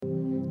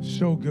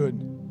So good.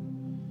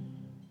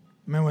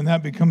 Man, when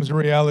that becomes a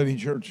reality,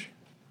 church,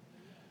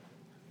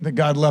 that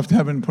God left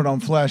heaven, put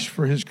on flesh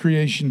for his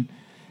creation,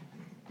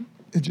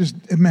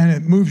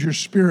 it moves your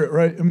spirit,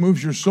 right? It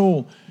moves your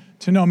soul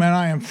to know, man,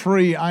 I am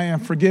free, I am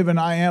forgiven,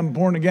 I am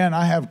born again,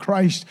 I have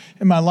Christ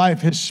in my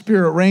life. His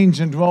spirit reigns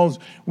and dwells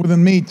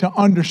within me, to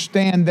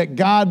understand that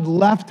God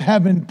left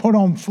heaven, put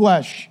on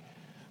flesh,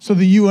 so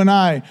that you and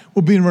I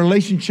will be in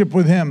relationship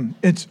with him.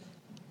 It's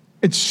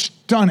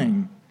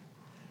stunning.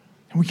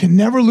 And we can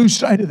never lose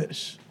sight of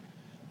this.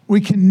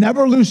 We can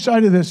never lose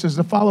sight of this as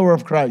the follower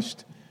of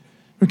Christ.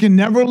 We can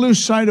never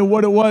lose sight of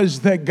what it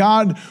was that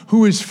God,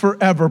 who is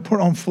forever, put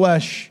on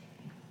flesh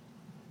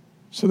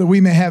so that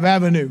we may have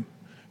avenue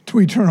to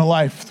eternal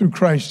life through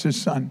Christ,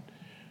 his son.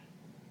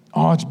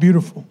 Oh, it's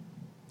beautiful.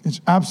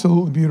 It's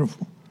absolutely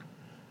beautiful.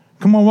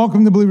 Come on,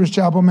 welcome to Believers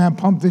Chapel, man.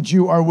 Pumped that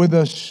you are with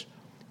us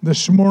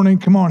this morning.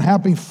 Come on,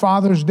 happy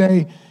Father's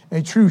Day.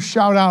 A true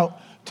shout out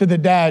to the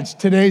dads.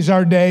 Today's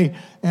our day,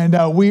 and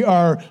we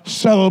are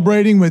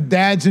celebrating with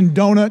dads and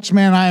donuts.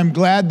 Man, I am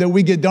glad that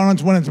we get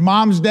donuts when it's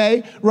Mom's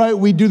Day, right?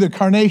 We do the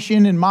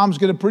carnation, and moms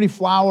get a pretty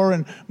flower,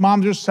 and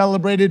moms are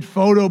celebrated.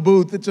 Photo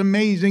booth. It's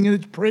amazing, and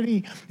it's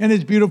pretty, and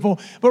it's beautiful.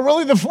 But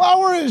really, the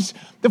flower is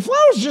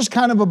just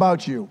kind of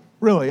about you.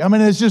 Really. I mean,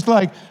 it's just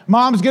like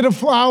moms get a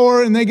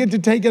flower, and they get to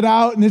take it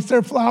out, and it's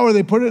their flower.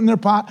 They put it in their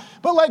pot.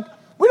 But like,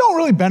 we don't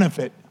really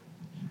benefit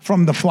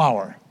from the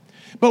flower.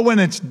 But when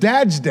it's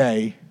Dad's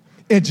Day,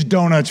 it's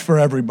donuts for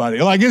everybody.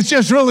 Like, it's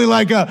just really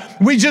like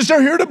we just are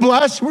here to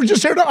bless. We're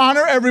just here to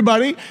honor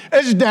everybody.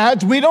 As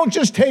dads, we don't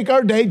just take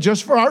our day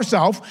just for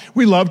ourselves.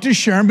 We love to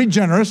share and be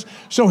generous.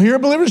 So here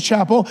at Believers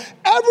Chapel,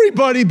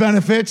 everybody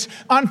benefits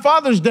on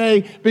Father's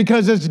Day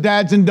because it's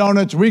dads and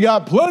donuts. We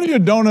got plenty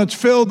of donuts,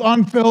 filled,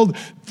 unfilled,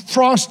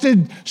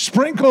 frosted,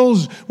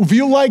 sprinkles. If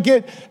you like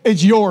it,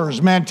 it's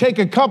yours, man. Take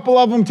a couple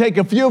of them, take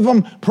a few of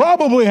them.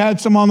 Probably had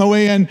some on the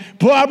way in.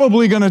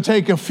 Probably going to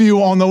take a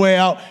few on the way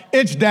out.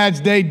 It's Dad's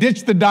Day.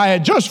 Ditch the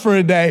diet just for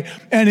a day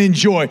and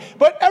enjoy.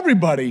 But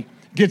everybody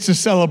gets to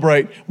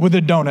celebrate with a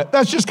donut.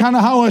 That's just kind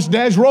of how us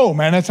dads roll,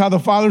 man. That's how the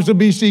fathers of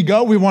BC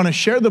go. We want to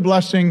share the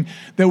blessing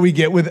that we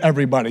get with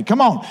everybody.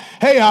 Come on.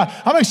 Hey,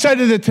 I'm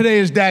excited that today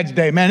is Dad's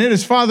Day, man. It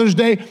is Father's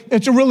Day.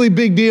 It's a really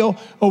big deal.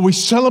 We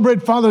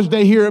celebrate Father's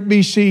Day here at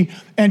BC,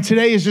 and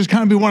today is just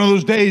kind of be one of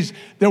those days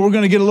that we're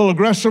going to get a little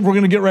aggressive. We're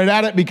going to get right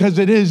at it because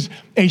it is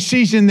a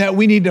season that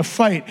we need to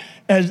fight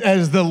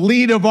as the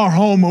lead of our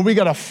home, where we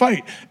got to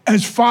fight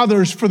as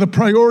fathers for the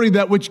priority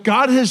that which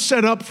God has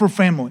set up for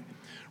family.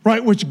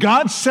 Right, which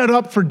God set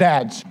up for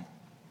dads.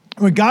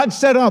 What God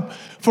set up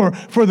for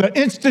the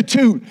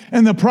institute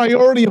and the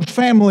priority of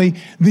family,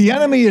 the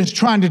enemy is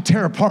trying to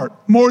tear apart.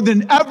 More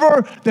than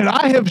ever that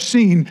I have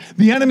seen,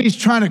 the enemy is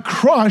trying to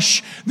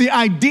crush the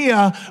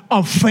idea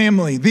of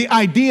family, the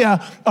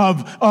idea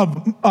of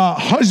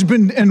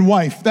husband and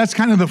wife. That's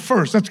kind of the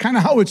first. That's kind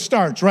of how it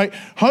starts, right?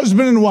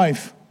 Husband and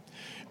wife.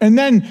 And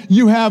then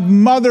you have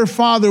mother,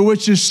 father,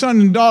 which is son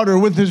and daughter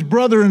with his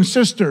brother and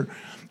sister.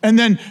 And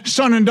then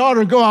son and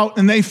daughter go out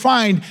and they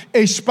find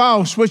a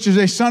spouse, which is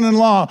a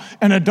son-in-law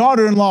and a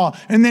daughter-in-law.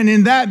 And then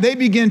in that, they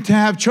begin to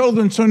have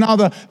children. So now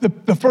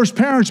the first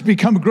parents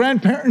become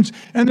grandparents.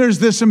 And there's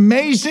this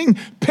amazing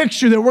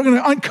picture that we're going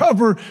to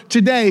uncover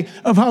today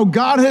of how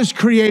God has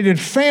created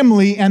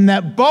family and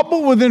that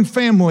bubble within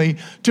family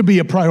to be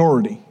a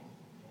priority.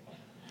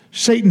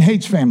 Satan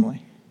hates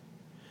family.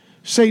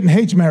 Satan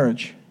hates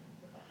marriage.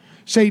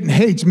 Satan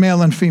hates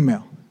male and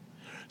female.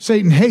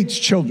 Satan hates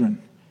children.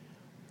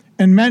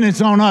 And men, it's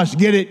on us.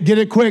 Get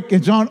it quick.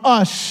 It's on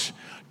us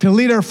to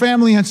lead our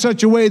family in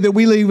such a way that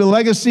we leave a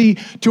legacy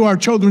to our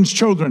children's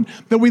children,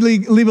 that we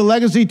leave a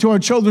legacy to our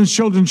children's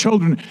children's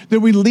children, that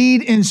we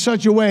lead in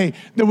such a way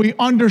that we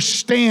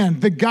understand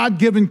the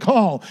God-given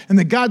call and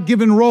the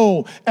God-given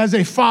role as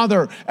a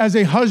father, as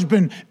a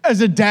husband,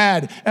 as a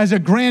dad, as a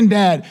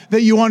granddad,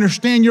 that you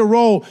understand your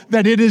role,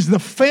 that it is the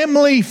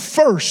family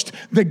first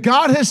that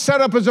God has set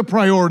up as a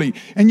priority.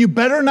 And you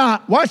better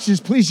not, watch this,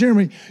 please hear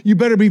me, you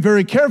better be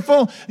very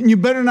careful, and you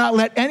better not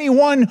let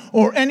anyone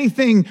or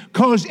anything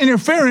cause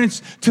interference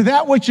to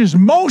that which is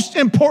most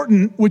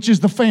important, which is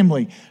the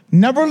family.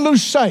 Never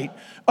lose sight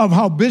of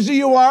how busy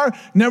you are.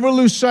 Never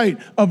lose sight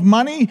of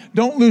money.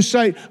 Don't lose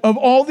sight of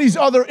all these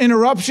other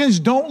interruptions.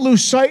 Don't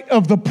lose sight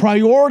of the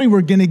priority.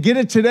 We're going to get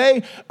it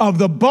today of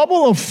the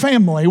bubble of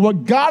family.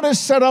 What God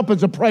has set up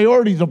as a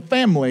priority of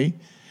family.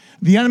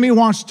 The enemy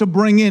wants to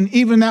bring in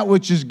even that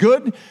which is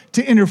good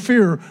to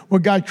interfere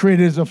what God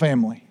created as a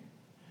family.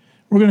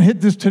 We're going to hit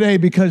this today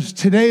because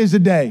today is a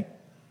day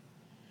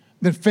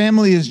that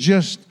family is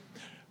just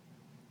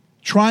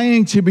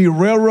trying to be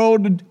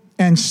railroaded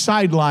and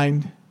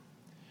sidelined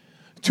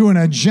to an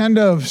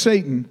agenda of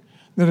Satan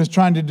that is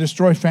trying to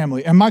destroy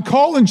family. And my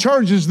call and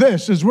charge is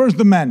this, is where's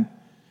the men?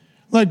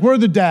 Like, where are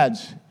the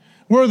dads?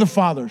 Where are the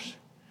fathers?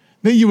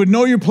 That you would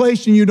know your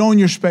place and you'd own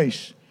your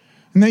space.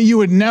 And that you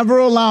would never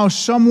allow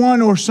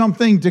someone or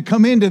something to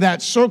come into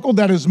that circle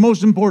that is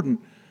most important.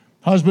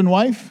 Husband,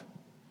 wife,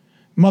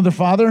 mother,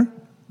 father,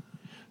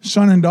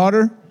 son and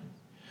daughter,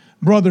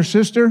 brother,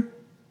 sister.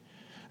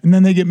 And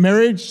then they get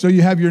married, so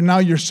you have now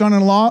your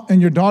son-in-law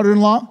and your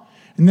daughter-in-law,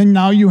 and then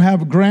now you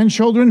have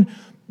grandchildren.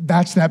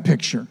 That's that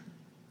picture.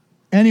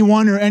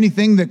 Anyone or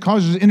anything that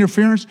causes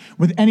interference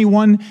with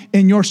anyone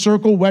in your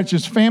circle, which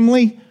is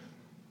family,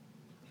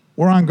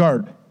 we're on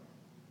guard.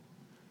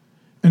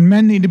 And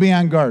men need to be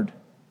on guard.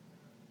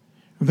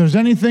 If there's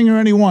anything or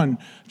anyone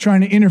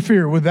trying to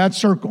interfere with that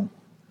circle,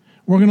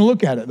 we're going to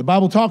look at it. The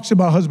Bible talks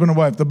about husband and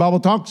wife. The Bible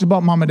talks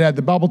about mom and dad.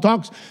 The Bible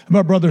talks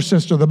about brother,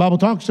 sister. The Bible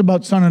talks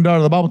about son and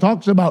daughter. The Bible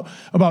talks about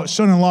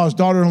son-in-laws,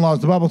 daughter-in-laws.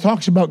 The Bible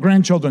talks about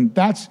grandchildren.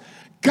 That's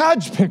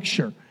God's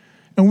picture.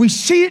 And we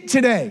see it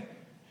today.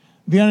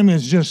 The enemy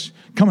is just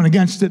coming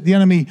against it. The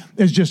enemy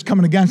is just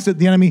coming against it.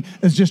 The enemy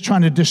is just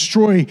trying to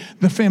destroy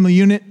the family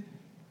unit.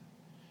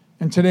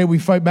 And today we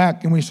fight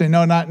back and we say,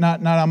 no, not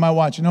on my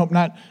watch. Nope,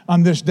 not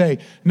on this day.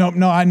 Nope,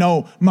 no, I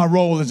know my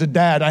role as a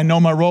dad. I know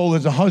my role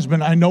as a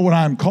husband. I know what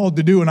I am called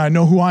to do, and I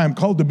know who I am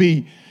called to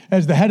be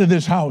as the head of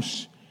this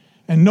house.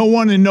 And no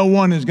one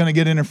is going to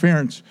get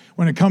interference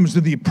when it comes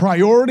to the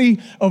priority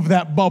of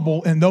that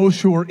bubble and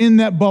those who are in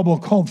that bubble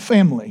called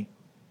family.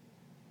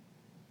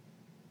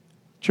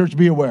 Church,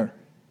 be aware.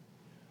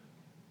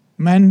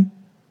 Men,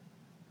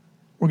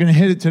 we're going to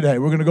hit it today.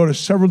 We're going to go to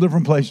several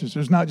different places.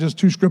 There's not just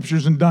 2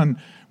 scriptures and done.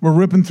 We're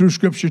ripping through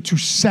scripture to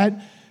set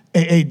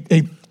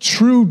a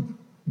true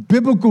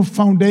biblical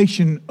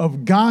foundation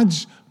of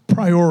God's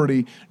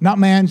priority, not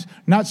man's,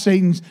 not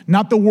Satan's,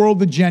 not the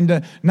world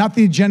agenda, not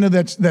the agenda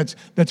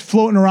that's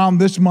floating around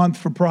this month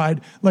for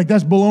Pride. Like,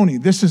 that's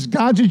baloney. This is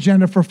God's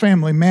agenda for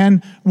family,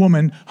 man,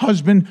 woman,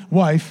 husband,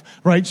 wife,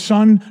 right?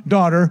 Son,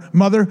 daughter,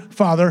 mother,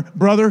 father,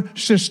 brother,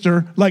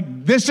 sister.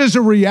 Like, this is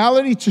a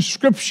reality to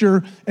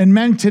scripture. And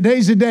men,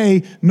 today's the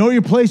day. Know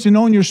your place and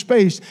own your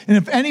space. And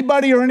if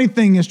anybody or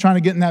anything is trying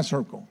to get in that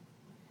circle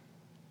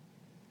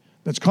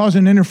that's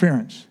causing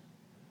interference,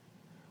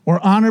 where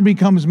honor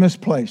becomes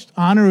misplaced.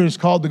 Honor is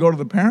called to go to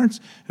the parents,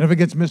 and if it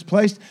gets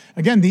misplaced,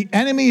 again, the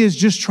enemy is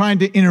just trying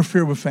to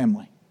interfere with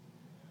family.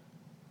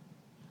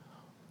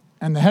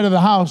 And the head of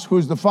the house, who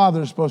is the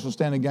father, is supposed to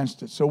stand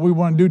against it. So what we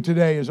want to do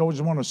today is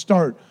always want to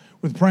start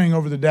with praying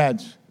over the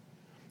dads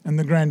and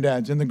the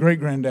granddads and the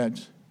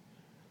great-granddads.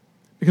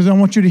 Because I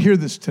want you to hear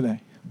this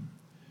today.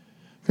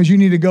 Because you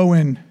need to go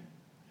in,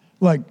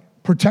 like,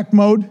 protect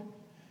mode.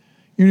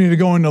 You need to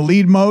go into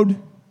lead mode.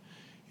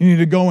 You need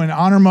to go in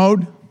honor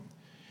mode.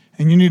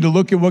 And you need to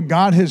look at what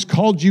God has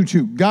called you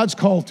to. God's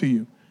called to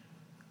you.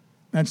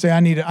 And say, I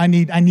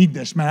need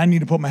this, man. I need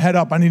to put my head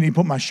up. I need to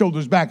put my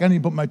shoulders back. I need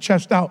to put my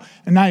chest out.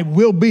 And I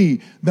will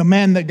be the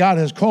man that God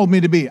has called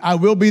me to be. I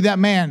will be that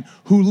man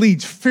who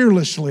leads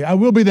fearlessly. I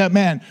will be that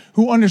man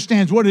who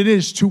understands what it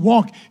is to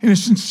walk in a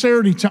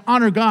sincerity, to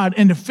honor God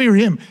and to fear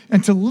Him,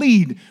 and to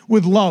lead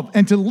with love,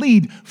 and to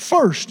lead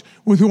first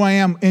with who I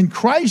am in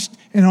Christ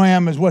and who I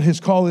am as what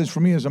His call is for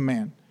me as a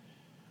man.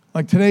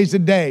 Like, today's the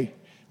day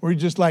where you're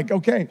just like,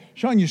 okay,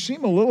 Sean, you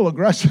seem a little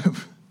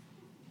aggressive.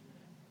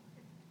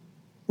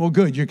 Well,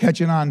 good, you're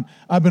catching on.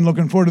 I've been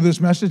looking forward to this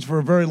message for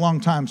a very long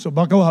time, so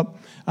buckle up.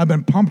 I've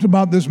been pumped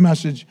about this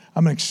message.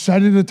 I'm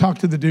excited to talk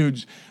to the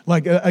dudes.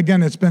 Like,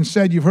 again, it's been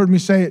said, you've heard me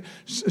say it,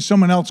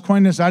 someone else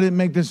coined this, I didn't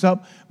make this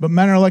up, but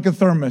men are like a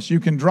thermos.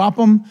 You can drop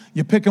them,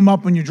 you pick them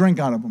up, and you drink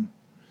out of them.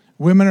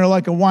 Women are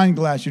like a wine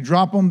glass. You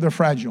drop them, they're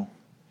fragile.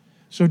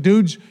 So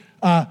dudes,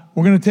 we're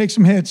going to take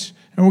some hits,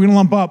 and we're going to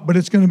lump up, but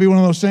it's going to be one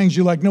of those things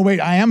you're like, no, wait,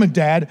 I am a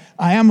dad.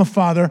 I am a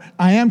father.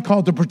 I am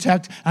called to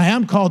protect. I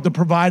am called to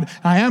provide.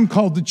 I am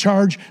called to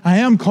charge. I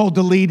am called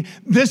to lead.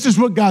 This is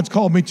what God's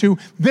called me to.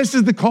 This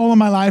is the call of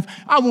my life.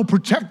 I will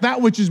protect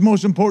that which is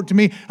most important to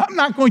me. I'm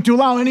not going to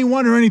allow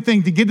anyone or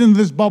anything to get into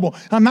this bubble.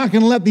 I'm not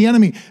going to let the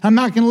enemy. I'm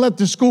not going to let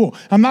the school.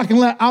 I'm not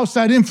going to let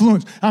outside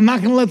influence. I'm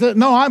not going to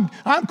let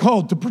I'm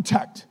called to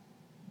protect.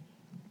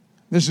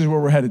 This is where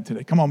we're headed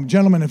today. Come on,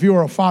 gentlemen, if you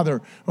are a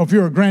father or if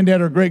you're a granddad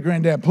or a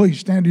great-granddad, please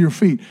stand to your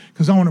feet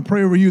because I want to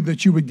pray over you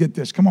that you would get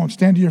this. Come on,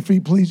 stand to your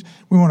feet, please.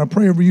 We want to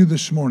pray over you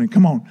this morning.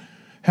 Come on.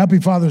 Happy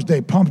Father's Day.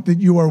 Pumped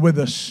that you are with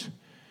us.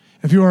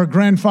 If you are a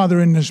grandfather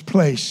in this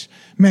place,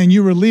 man,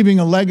 you are leaving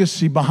a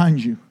legacy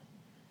behind you.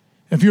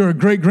 If you're a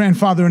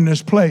great-grandfather in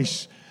this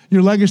place,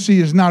 your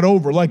legacy is not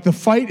over. Like, the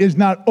fight is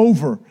not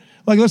over.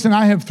 Like, listen,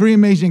 I have 3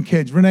 amazing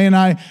kids. Renee and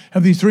I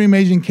have these 3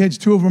 amazing kids.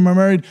 2 of them are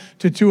married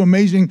to 2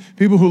 amazing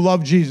people who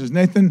love Jesus.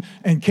 Nathan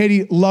and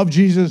Katie love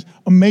Jesus.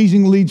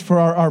 Amazing leads for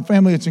our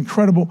family. It's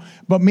incredible.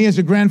 But me as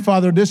a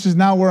grandfather, this is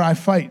now where I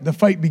fight. The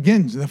fight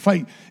begins. The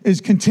fight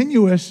is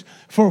continuous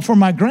for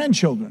my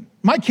grandchildren.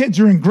 My kids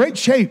are in great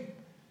shape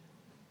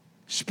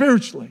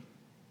spiritually.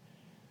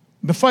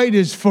 The fight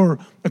is for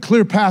a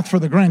clear path for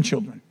the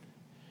grandchildren.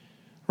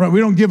 Right? We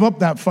don't give up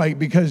that fight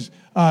because,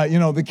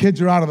 the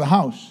kids are out of the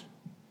house.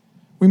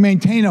 We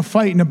maintain a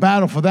fight and a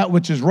battle for that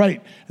which is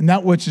right and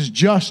that which is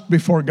just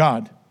before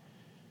God.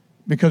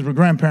 Because we're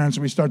grandparents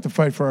and we start to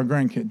fight for our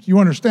grandkids. You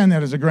understand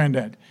that as a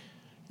granddad.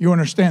 You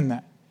understand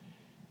that.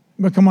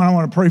 But come on, I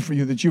want to pray for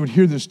you that you would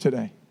hear this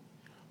today.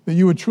 That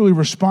you would truly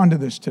respond to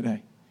this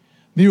today.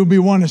 That you would be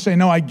one to say,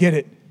 no, I get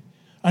it.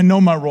 I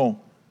know my role.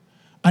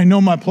 I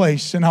know my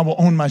place and I will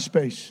own my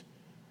space.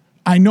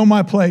 I know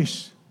my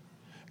place.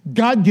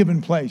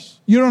 God-given place.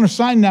 You don't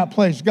assign that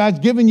place. God's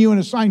given you an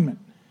assignment.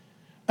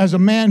 As a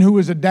man who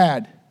is a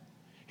dad,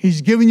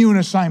 he's given you an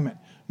assignment.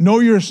 Know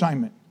your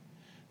assignment.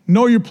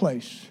 Know your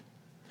place.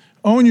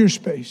 Own your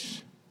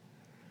space.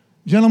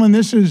 Gentlemen,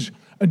 this is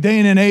a day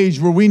and an age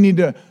where we need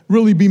to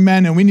really be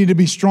men, and we need to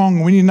be strong,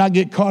 and we need to not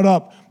get caught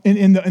up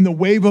in the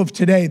wave of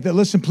today. That,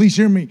 listen, please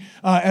hear me.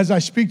 As I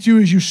speak to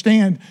you as you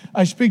stand,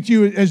 I speak to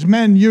you as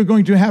men, you're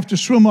going to have to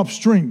swim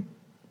upstream.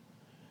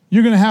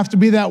 You're going to have to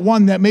be that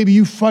one that maybe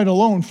you fight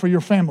alone for your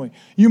family.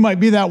 You might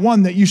be that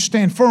one that you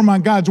stand firm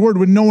on God's word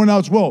when no one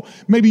else will.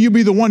 Maybe you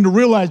be the one to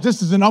realize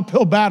this is an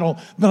uphill battle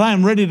that I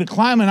am ready to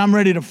climb and I'm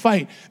ready to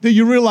fight. That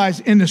you realize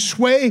in the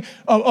sway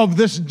of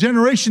this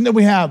generation that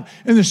we have,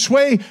 in the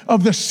sway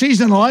of the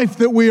season of life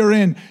that we are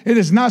in, it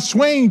is not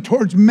swaying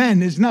towards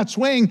men. It's not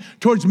swaying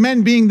towards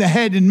men being the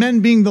head and men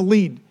being the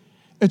lead.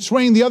 It's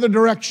swaying the other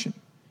direction.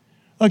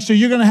 Like, so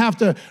you're going to have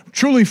to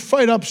truly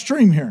fight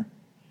upstream here.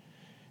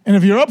 And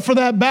if you're up for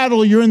that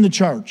battle, you're in the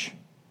charge.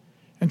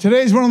 And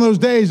today's one of those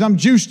days I'm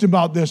juiced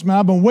about this, man.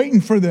 I've been waiting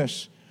for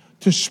this,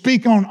 to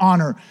speak on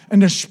honor and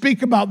to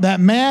speak about that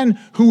man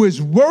who is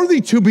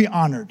worthy to be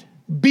honored.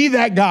 Be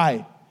that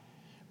guy.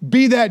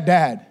 Be that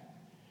dad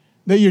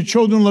that your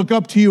children look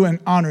up to you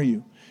and honor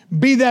you.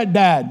 Be that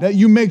dad that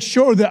you make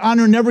sure that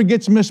honor never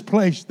gets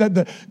misplaced, that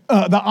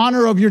the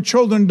honor of your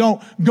children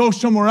don't go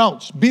somewhere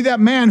else. Be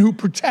that man who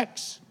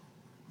protects.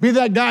 Be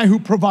that guy who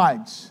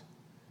provides.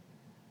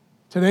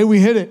 Today we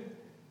hit it.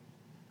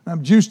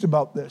 I'm juiced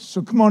about this.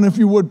 So come on, if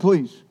you would,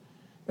 please.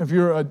 If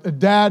you're a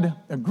dad,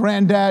 a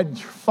granddad,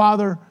 your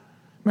father,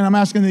 man, I'm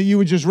asking that you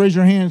would just raise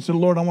your hands to the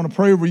Lord. I want to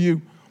pray over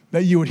you,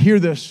 that you would hear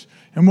this.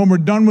 And when we're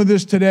done with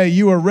this today,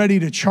 you are ready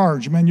to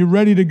charge, man. You're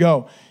ready to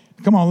go.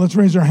 Come on, let's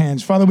raise our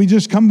hands. Father, we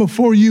just come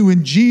before you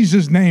in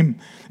Jesus' name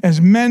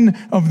as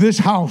men of this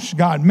house,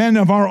 God, men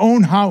of our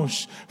own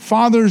house,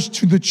 fathers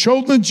to the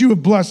children that you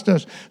have blessed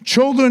us.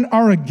 Children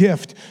are a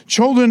gift.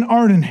 Children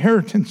are an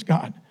inheritance,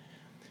 God.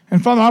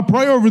 And Father, I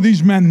pray over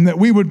these men that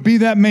we would be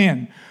that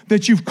man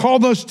that you've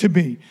called us to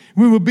be.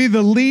 We will be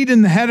the lead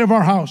and the head of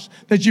our house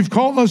that you've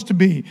called us to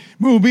be.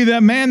 We will be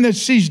that man that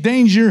sees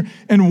danger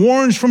and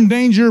warns from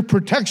danger,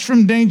 protects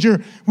from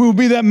danger. We will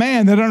be that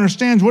man that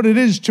understands what it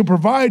is to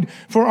provide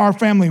for our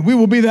family. We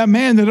will be that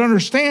man that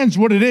understands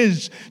what it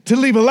is to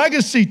leave a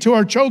legacy to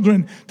our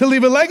children, to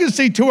leave a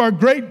legacy to our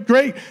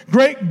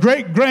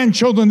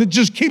great-great-great-great-grandchildren that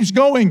just keeps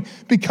going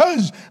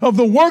because of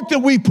the work that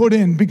we put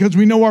in, because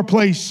we know our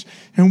place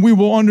and we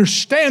will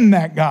understand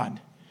that, God.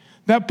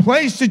 That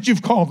place that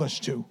you've called us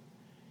to.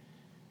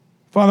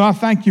 Father, I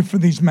thank you for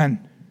these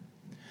men.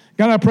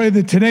 God, I pray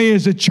that today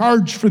is a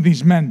charge for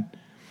these men.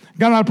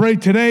 God, I pray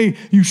today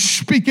you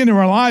speak into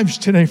our lives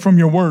today from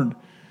your word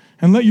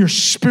and let your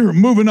spirit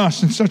move in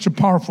us in such a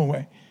powerful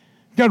way.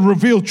 God,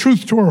 reveal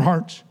truth to our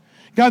hearts.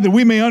 God, that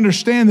we may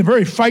understand the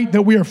very fight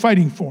that we are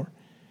fighting for,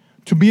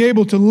 to be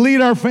able to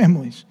lead our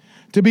families,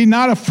 to be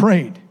not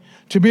afraid,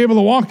 to be able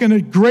to walk in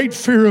a great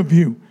fear of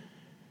you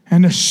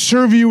and to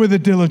serve you with a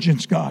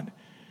diligence, God,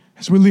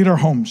 as we lead our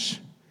homes.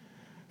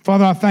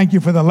 Father, I thank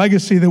you for the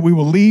legacy that we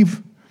will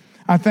leave.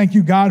 I thank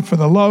you, God, for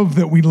the love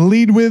that we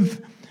lead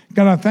with.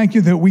 God, I thank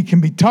you that we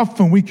can be tough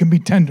and we can be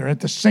tender at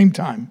the same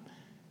time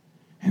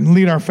and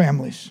lead our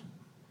families.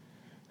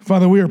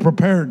 Father, we are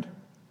prepared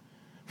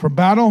for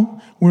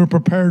battle. We're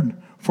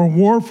prepared for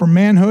war, for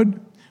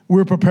manhood.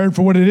 We're prepared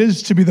for what it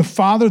is to be the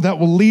father that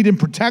will lead and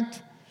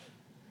protect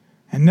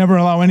and never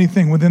allow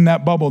anything within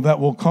that bubble that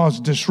will cause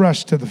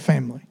distress to the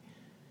family.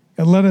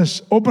 And let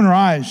us open our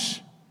eyes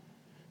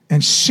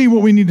and see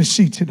what we need to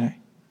see today.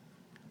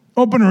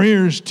 Open our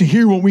ears to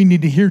hear what we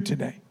need to hear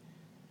today.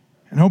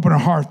 And open our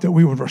heart that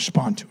we would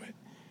respond to it.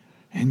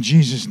 In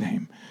Jesus'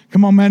 name.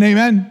 Come on, man,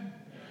 amen?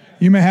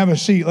 You may have a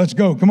seat. Let's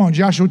go. Come on,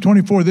 Joshua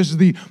 24. This is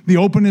the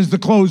open is the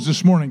close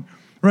this morning.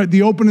 Right?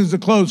 The open is the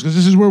close because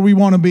this is where we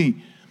want to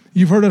be.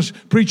 You've heard us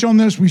preach on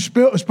this. We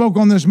spoke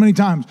on this many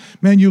times.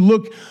 Man, you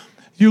look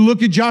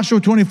at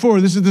Joshua 24.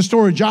 This is the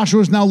story.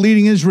 Joshua is now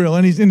leading Israel,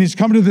 and he's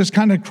come to this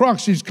kind of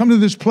crux. He's come to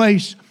this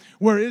place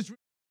where Israel.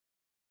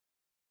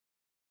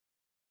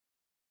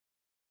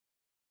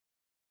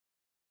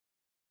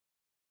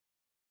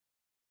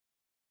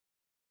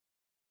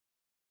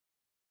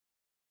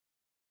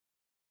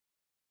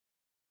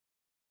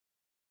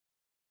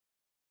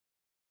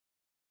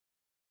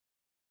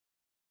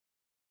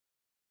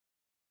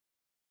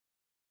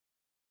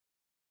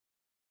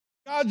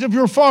 Gods of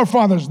your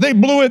forefathers, they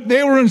blew it.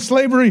 They were in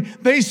slavery.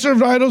 They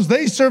served idols.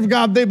 They served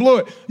God. They blew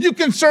it. You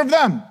can serve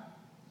them.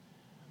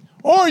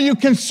 Or you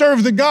can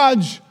serve the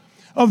gods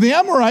of the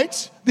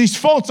Amorites, these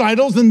false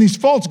idols and these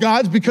false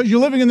gods, because you're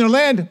living in their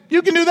land.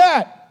 You can do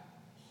that.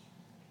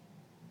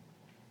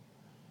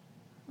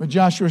 But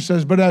Joshua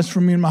says, but as for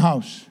me and my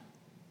house,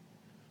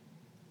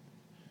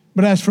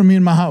 we're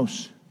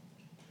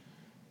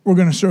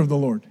going to serve the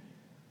Lord.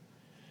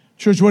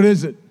 Church, what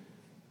is it?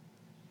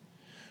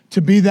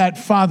 To be that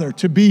father,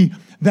 to be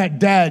that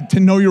dad, to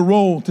know your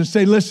role, to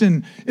say,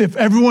 listen, if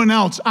everyone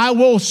else, I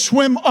will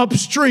swim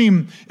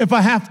upstream if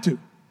I have to.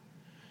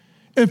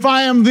 If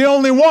I am the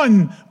only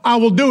one, I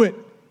will do it.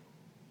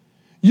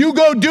 You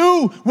go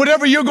do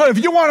whatever you go.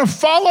 If you want to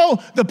follow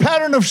the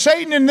pattern of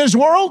Satan in this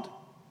world,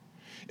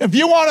 if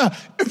you want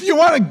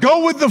to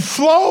go with the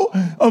flow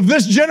of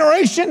this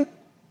generation,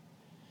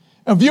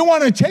 if you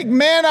want to take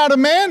man out of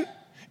man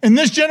in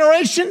this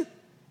generation,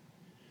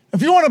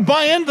 if you want to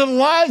buy into the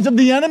lies of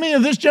the enemy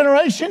of this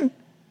generation,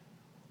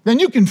 then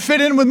you can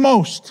fit in with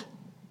most.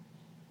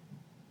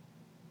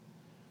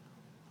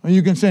 Or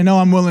you can say, no,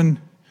 I'm willing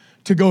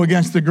to go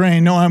against the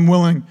grain. No, I'm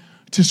willing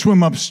to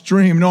swim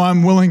upstream. No,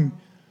 I'm willing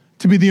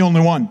to be the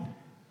only one.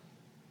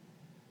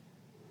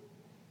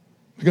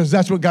 Because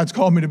that's what God's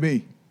called me to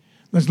be.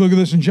 Let's look at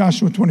this in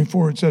Joshua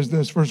 24. It says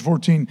this, verse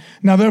 14.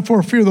 Now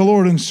therefore fear the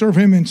Lord and serve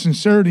him in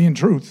sincerity and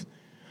truth.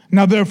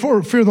 Now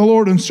therefore fear the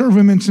Lord and serve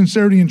him in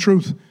sincerity and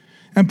truth.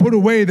 And put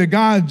away the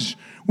gods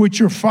which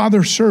your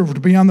father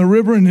served beyond the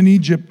river and in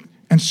Egypt,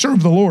 and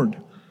serve the Lord.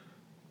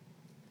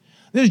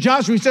 This is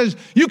Joshua. He says,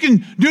 you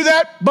can do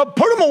that, but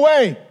put them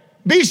away.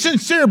 Be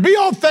sincere. Be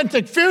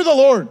authentic. Fear the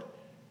Lord.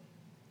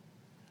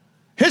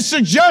 His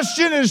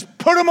suggestion is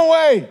put them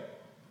away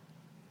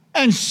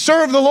and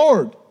serve the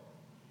Lord.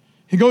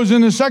 He goes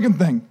into the second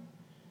thing.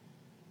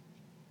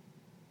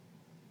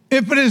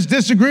 If it is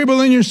disagreeable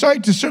in your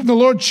sight to serve the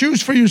Lord,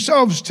 choose for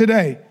yourselves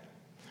today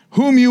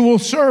whom you will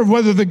serve,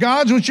 whether the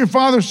gods which your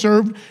father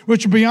served,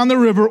 which are beyond the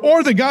river,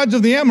 or the gods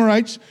of the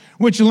Amorites,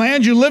 which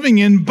land you're living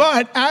in.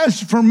 But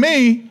as for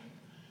me,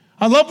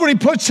 I love when he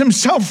puts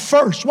himself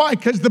first. Why?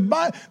 Because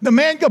the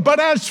man goes, but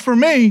as for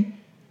me,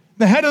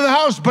 the head of the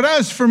house, but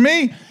as for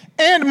me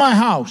and my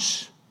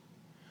house.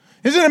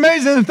 Isn't it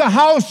amazing that the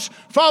house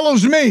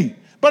follows me?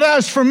 But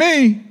as for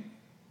me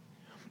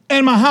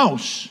and my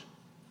house,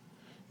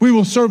 we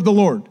will serve the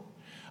Lord.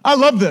 I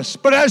love this.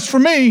 But as for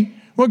me,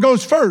 what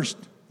goes first?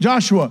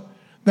 Joshua,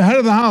 the head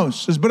of the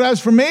house, says, but as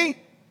for me,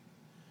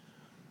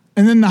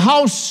 and then the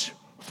house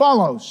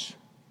follows,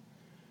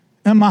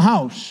 and my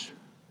house,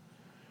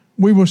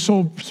 we will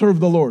serve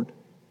the Lord.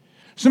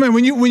 So man,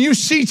 when you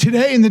see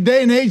today in the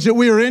day and age that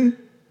we are in,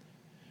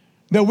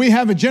 that we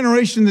have a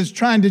generation that's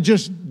trying to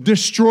just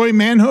destroy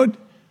manhood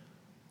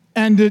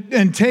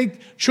and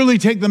truly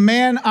take the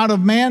man out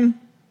of man,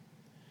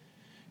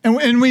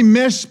 and we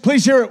miss,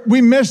 please hear it, we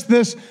miss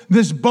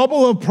this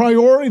bubble of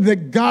priority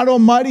that God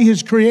Almighty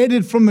has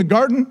created from the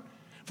garden,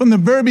 from the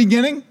very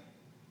beginning.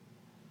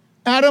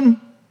 Adam,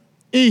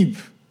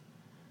 Eve.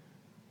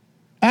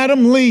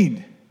 Adam,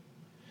 lead.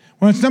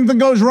 When something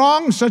goes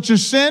wrong, such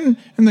as sin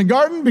in the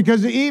garden,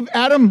 because of Eve,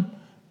 Adam,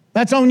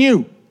 that's on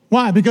you.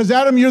 Why? Because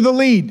Adam, you're the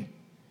lead.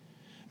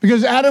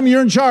 Because Adam,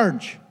 you're in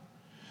charge.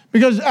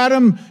 Because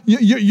Adam,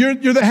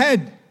 you're the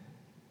head.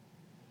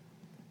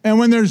 And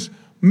when there's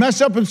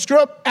mess up and screw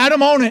up,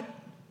 Adam, own it.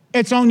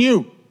 It's on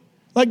you.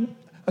 Like,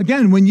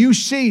 again, when you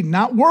see,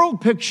 not world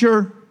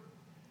picture,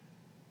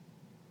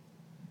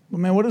 but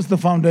man, what is the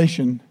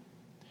foundation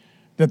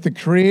that the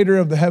creator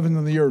of the heaven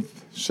and the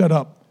earth set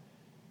up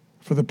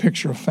for the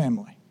picture of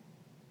family?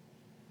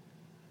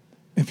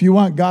 If you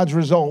want God's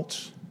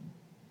results,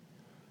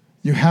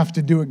 you have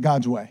to do it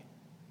God's way.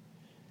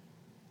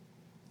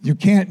 You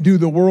can't do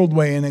the world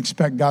way and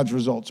expect God's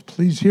results.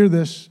 Please hear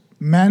this.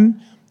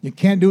 Men, you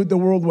can't do it the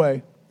world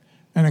way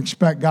and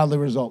expect godly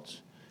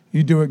results.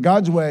 You do it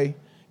God's way,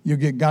 you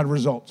get God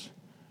results.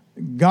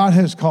 God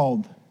has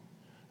called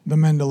the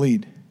men to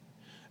lead.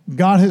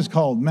 God has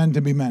called men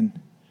to be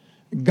men.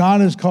 God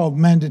has called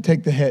men to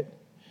take the hit.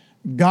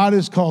 God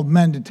has called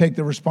men to take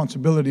the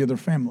responsibility of their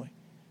family.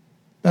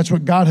 That's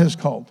what God has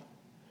called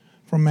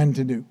for men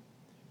to do.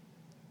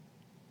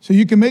 So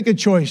you can make a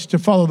choice to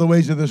follow the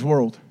ways of this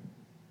world.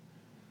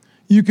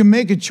 You can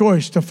make a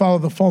choice to follow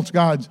the false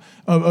gods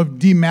of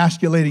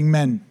demasculating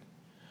men.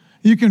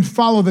 You can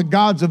follow the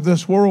gods of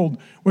this world,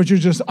 which are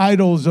just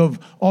idols of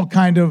all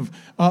kind of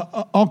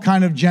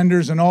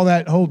genders and all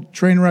that whole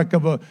train wreck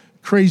of a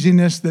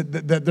craziness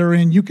that they're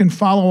in. You can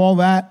follow all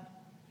that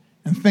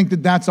and think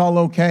that that's all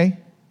okay,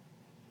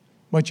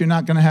 but you're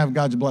not going to have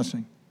God's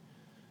blessing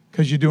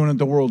because you're doing it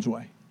the world's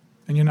way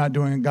and you're not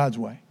doing it God's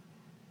way.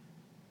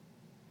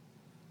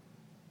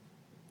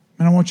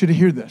 And I want you to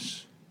hear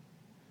this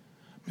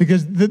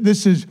because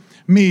this is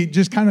me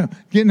just kind of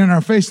getting in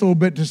our face a little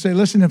bit to say,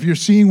 listen, if you're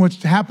seeing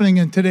what's happening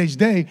in today's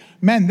day,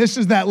 man, this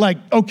is that like,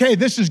 okay,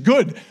 this is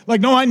good.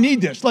 Like, no, I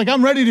need this. Like,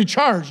 I'm ready to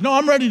charge. No,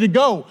 I'm ready to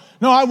go.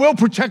 No, I will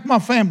protect my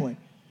family.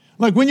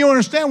 Like, when you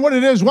understand what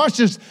it is, watch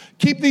this.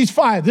 Keep these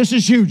 5. This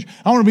is huge.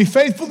 I want to be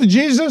faithful to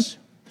Jesus.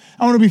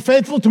 I want to be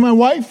faithful to my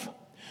wife.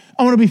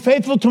 I want to be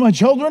faithful to my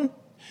children.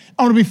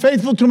 I want to be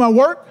faithful to my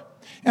work.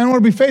 And I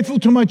want to be faithful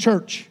to my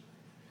church.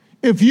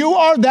 If you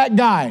are that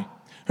guy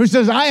who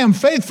says, I am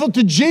faithful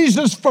to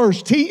Jesus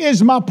first. He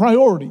is my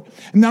priority.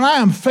 And then I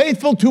am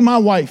faithful to my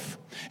wife.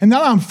 And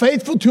then I'm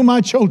faithful to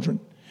my children.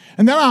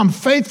 And then I'm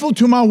faithful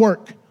to my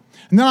work.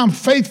 And then I'm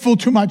faithful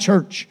to my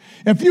church.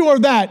 If you are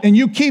that and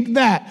you keep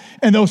that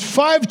and those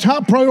 5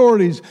 top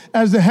priorities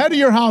as the head of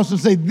your house and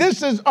say,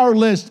 this is our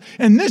list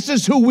and this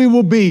is who we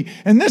will be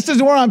and this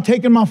is where I'm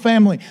taking my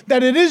family,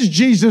 that it is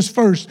Jesus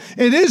first.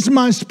 It is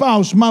my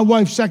spouse, my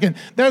wife second.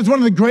 That is one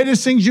of the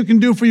greatest things you can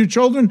do for your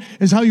children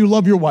is how you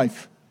love your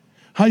wife,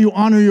 how you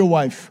honor your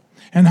wife.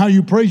 and how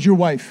you praise your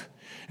wife.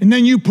 And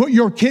then you put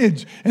your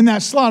kids in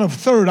that slot of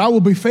third. I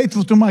will be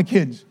faithful to my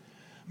kids.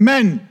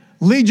 Men,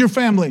 lead your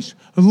families.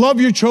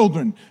 Love your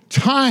children.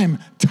 Time.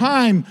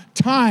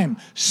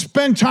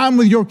 Spend time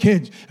with your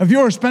kids. If you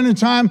are spending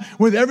time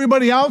with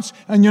everybody else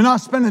and you're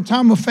not spending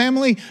time with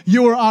family,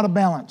 you are out of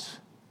balance.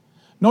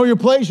 Know your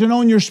place and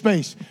own your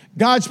space.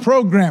 God's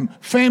program,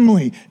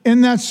 family,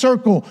 in that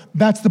circle,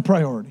 that's the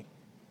priority.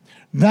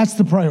 That's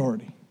the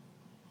priority.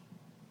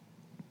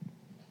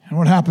 And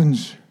what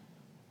happens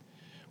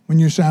when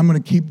you say, I'm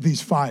going to keep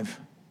these 5?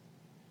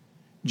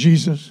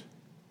 Jesus,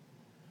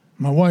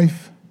 my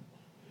wife,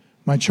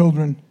 my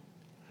children,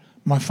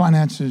 my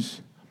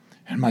finances,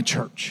 and my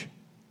church.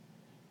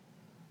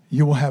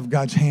 You will have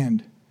God's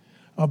hand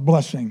of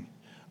blessing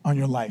on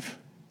your life.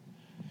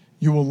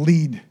 You will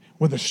lead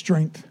with a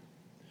strength.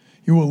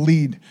 You will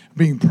lead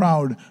being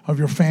proud of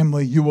your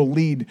family. You will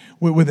lead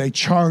with a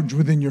charge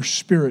within your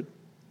spirit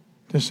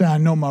to say, I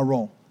know my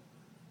role.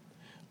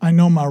 I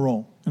know my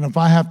role. And if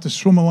I have to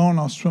swim alone,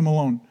 I'll swim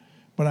alone.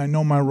 But I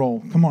know my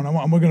role. Come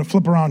on, we're going to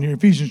flip around here.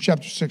 Ephesians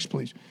chapter 6,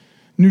 please.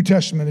 New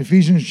Testament,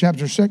 Ephesians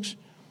chapter 6.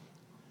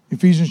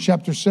 Ephesians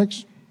chapter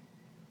 6.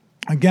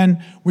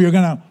 Again, we are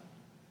going to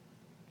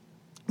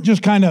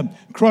just kind of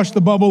crush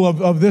the bubble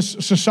of this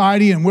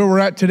society and where we're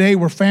at today,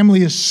 where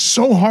family is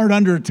so hard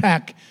under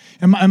attack.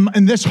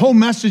 And this whole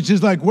message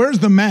is like, where's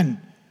the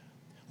men?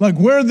 Like,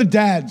 where are the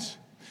dads?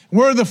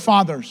 Where are the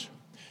fathers?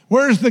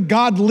 Where's the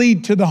God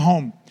lead to the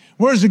home?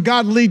 Where's the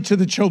God lead to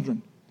the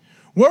children?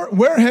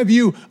 Where have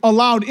you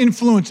allowed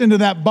influence into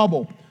that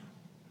bubble?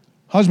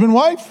 Husband,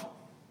 wife,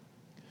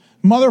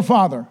 mother,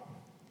 father,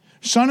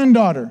 son and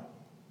daughter,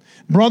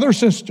 brother,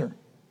 sister,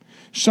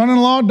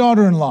 son-in-law,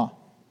 daughter-in-law,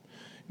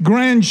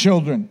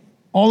 grandchildren,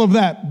 all of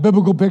that,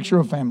 biblical picture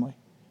of family.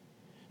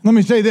 Let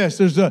me say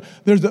this,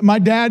 my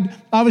dad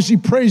obviously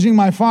praising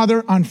my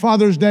father on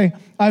Father's Day.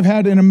 I've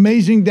had an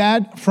amazing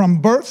dad from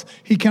birth.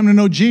 He came to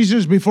know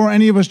Jesus before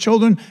any of us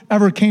children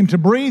ever came to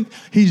breathe.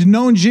 He's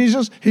known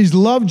Jesus. He's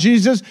loved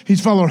Jesus.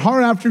 He's followed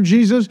hard after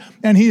Jesus.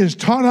 And he has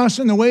taught us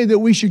in the way that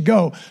we should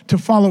go to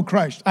follow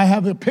Christ. I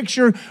have a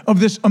picture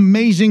of this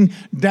amazing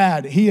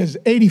dad. He is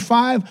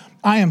 85.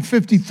 I am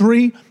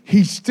 53.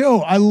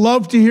 I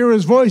love to hear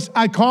his voice.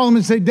 I call him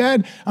and say,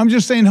 Dad, I'm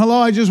just saying hello.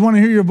 I just want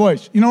to hear your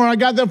voice. You know where I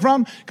got that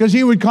from? Because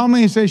he would call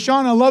me and say,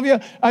 Sean, I love you.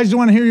 I just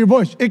want to hear your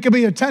voice. It could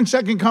be a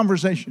 10-second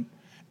conversation.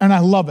 And I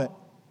love it.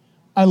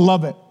 I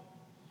love it.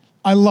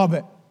 I love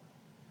it.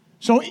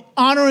 So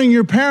honoring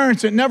your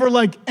parents, it never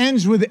like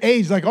ends with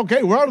age. Like,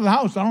 okay, we're out of the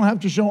house. I don't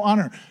have to show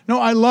honor. No,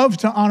 I love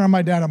to honor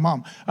my dad and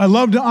mom. I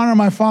love to honor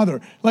my father.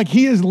 Like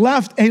he has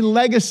left a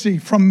legacy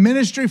from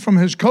ministry, from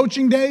his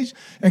coaching days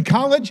in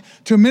college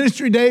to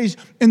ministry days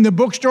in the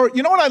bookstore.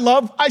 You know what I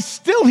love? I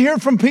still hear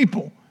from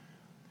people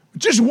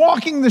just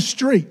walking the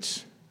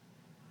streets.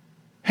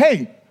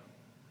 Hey,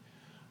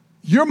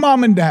 your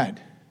mom and dad.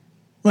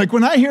 Like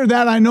when I hear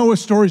that, I know a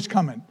story's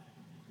coming.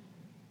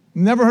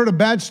 Never heard a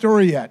bad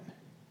story yet.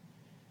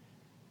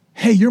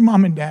 Hey, your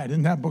mom and dad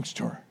in that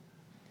bookstore.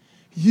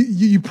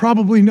 You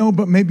probably know,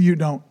 but maybe you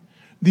don't.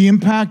 The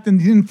impact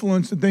and the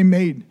influence that they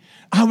made.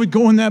 I would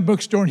go in that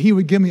bookstore and he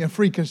would give me a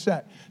free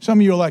cassette. Some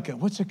of you are like,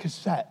 what's a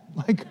cassette?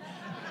 Like,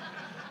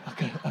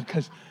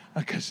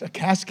 a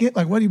casket?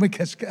 Like, what do you mean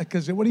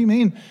cassette? What do you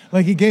mean?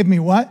 Like he gave me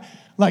what?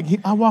 Like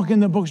I walk in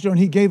the bookstore and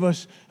he gave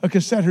us a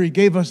cassette or he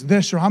gave us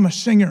this or I'm a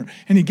singer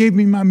and he gave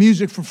me my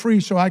music for free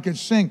so I could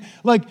sing.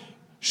 Like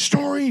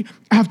story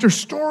after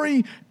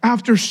story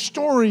after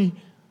story.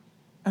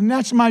 And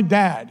that's my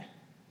dad.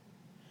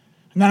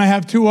 And then I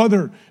have 2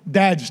 other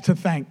dads to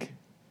thank.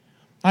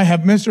 I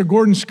have Mr.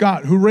 Gordon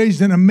Scott, who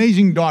raised an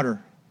amazing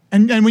daughter.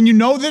 And when you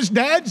know this,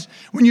 dads,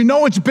 when you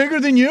know it's bigger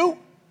than you,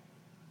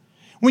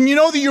 when you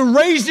know that you're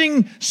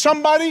raising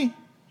somebody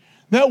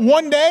that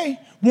one day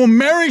will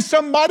marry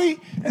somebody,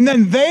 and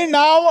then they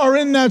now are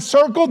in that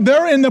circle,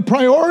 they're in the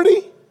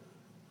priority.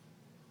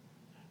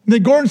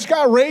 That Gordon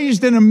Scott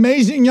raised an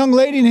amazing young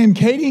lady named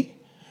Katie,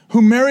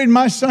 who married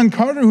my son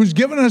Carter, who's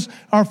given us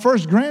our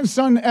first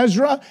grandson,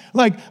 Ezra.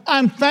 Like,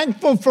 I'm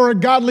thankful for a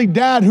godly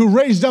dad who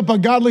raised up a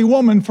godly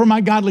woman for my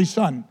godly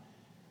son.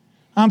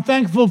 I'm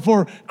thankful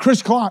for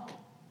Chris Clock.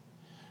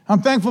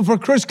 I'm thankful for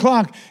Chris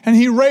Clock, and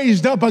he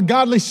raised up a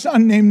godly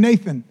son named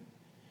Nathan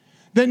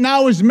that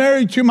now is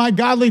married to my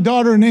godly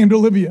daughter named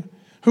Olivia,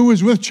 who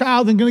is with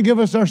child and going to give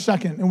us our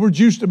second, and we're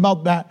juiced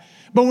about that.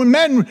 But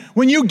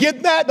when you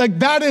get that, like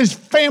that is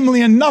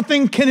family, and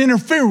nothing can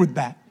interfere with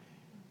that.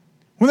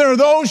 When there are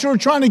those who are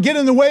trying to get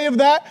in the way of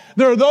that,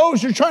 there are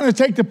those who are trying to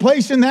take the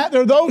place in that,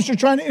 there are those who are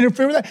trying to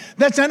interfere with that.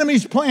 That's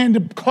enemy's plan to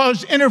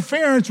cause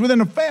interference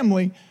within a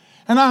family.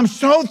 And I'm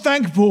so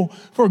thankful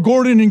for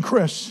Gordon and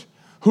Chris,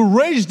 who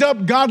raised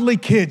up godly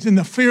kids in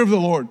the fear of the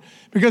Lord,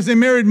 because they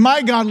married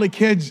my godly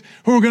kids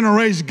who are going to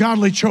raise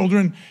godly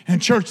children.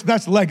 And church,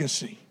 that's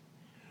legacy.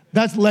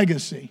 That's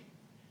legacy.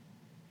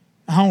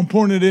 How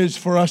important it is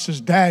for us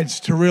as dads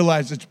to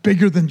realize it's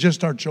bigger than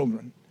just our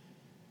children,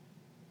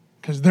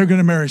 because they're going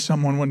to marry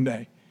someone one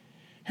day.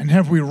 And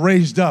have we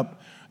raised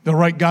up the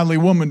right godly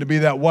woman to be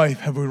that wife?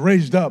 Have we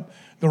raised up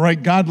the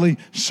right godly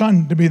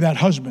son to be that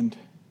husband,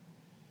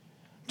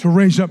 to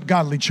raise up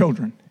godly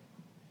children.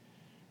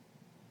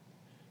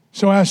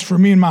 So as for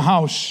me and my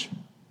house,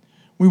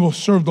 we will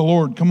serve the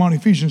Lord. Come on,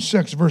 Ephesians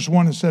 6, verse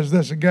 1, it says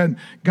this again,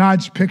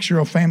 God's picture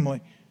of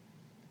family.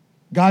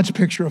 God's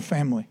picture of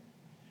family.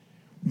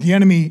 The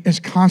enemy is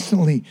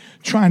constantly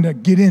trying to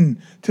get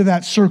into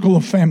that circle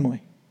of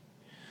family.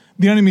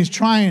 The enemy is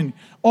trying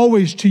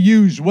always to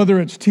use, whether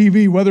it's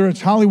TV, whether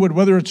it's Hollywood,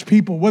 whether it's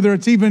people, whether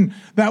it's even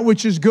that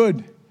which is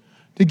good,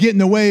 to get in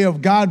the way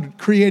of God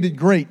created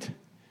great.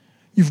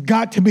 You've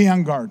got to be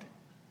on guard.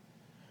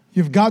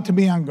 You've got to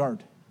be on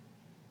guard.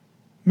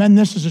 Men,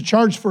 this is a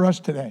charge for us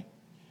today,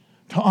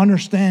 to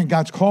understand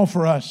God's call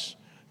for us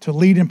to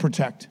lead and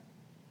protect.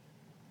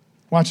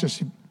 Watch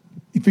this,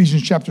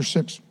 Ephesians chapter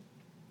 6.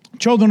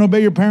 Children,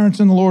 obey your parents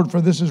in the Lord, for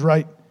this is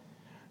right.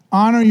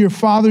 Honor your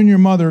father and your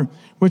mother,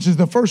 which is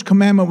the first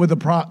commandment with a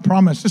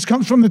promise. This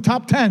comes from the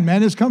top 10,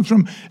 man. This comes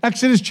from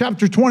Exodus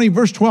chapter 20,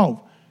 verse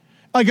 12.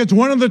 Like it's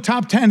one of the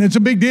top 10. It's a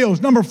big deal.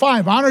 It's number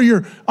 5. Honor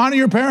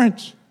your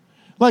parents.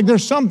 Like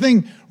there's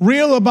something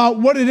real about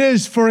what it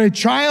is for a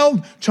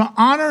child to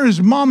honor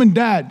his mom and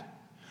dad,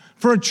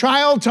 for a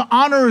child to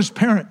honor his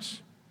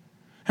parents,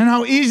 and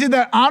how easy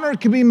that honor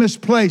can be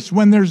misplaced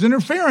when there's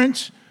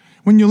interference,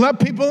 when you let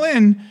people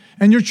in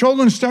and your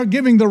children start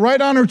giving the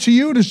right honor to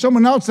you to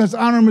someone else, that's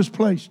honor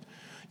misplaced.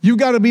 You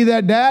got to be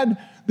that dad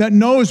that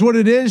knows what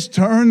it is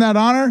to earn that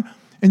honor,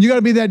 and you got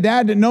to be that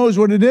dad that knows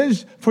what it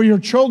is for your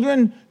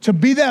children to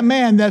be that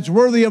man that's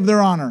worthy of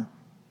their honor.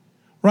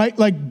 Right?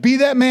 Like, be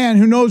that man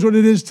who knows what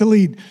it is to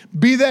lead.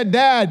 Be that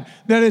dad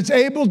that is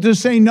able to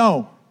say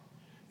no.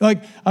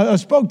 Like, I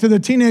spoke to the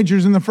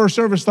teenagers in the first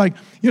service, like,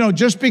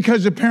 just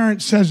because a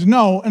parent says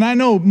no, and I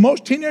know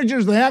most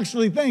teenagers, they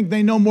actually think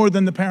they know more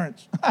than the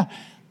parents.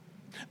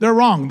 They're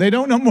wrong. They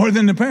don't know more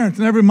than the parents.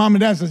 And every mom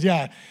and dad says,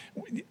 yeah,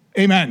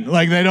 amen.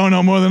 Like, they don't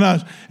know more than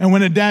us. And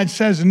when a dad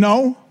says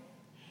no,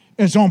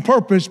 it's on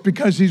purpose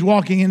because he's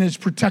walking in his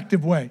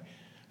protective way.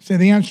 Say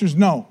the answer is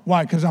no.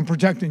 Why? Because I'm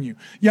protecting you.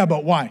 Yeah,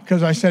 but why?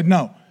 Because I said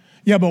no.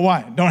 Yeah, but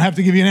why? Don't have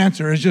to give you an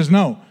answer. It's just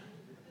no.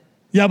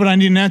 Yeah, but I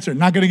need an answer.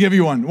 Not going to give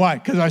you one. Why?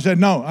 Because I said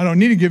no. I don't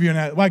need to give you an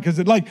answer. Why? Because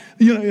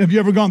have you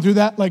ever gone through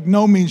that? Like,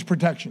 no means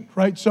protection,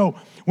 right? So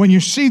when you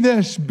see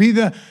this, be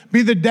the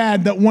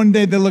dad that one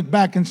day they look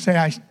back and say,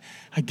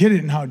 I get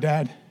it now,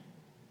 Dad.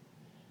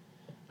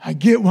 I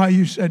get why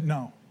you said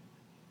no.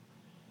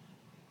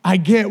 I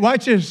get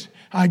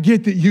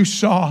that you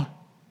saw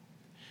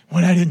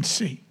what I didn't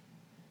see.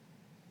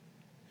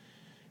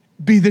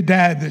 Be the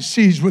dad that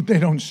sees what they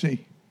don't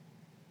see.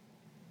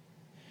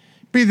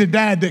 Be the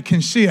dad that can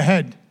see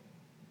ahead.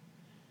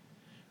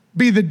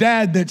 Be the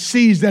dad that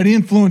sees that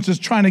influence is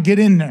trying to get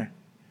in there.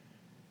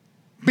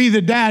 Be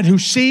the dad who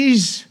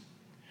sees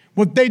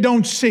what they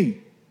don't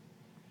see,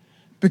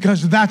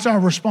 because that's our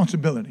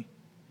responsibility.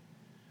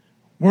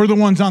 We're the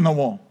ones on the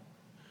wall.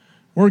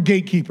 We're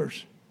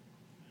gatekeepers.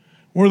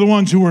 We're the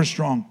ones who are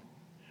strong.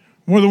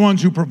 We're the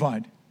ones who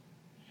provide.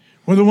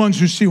 We're the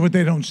ones who see what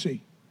they don't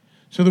see,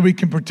 so that we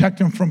can protect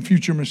them from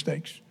future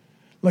mistakes.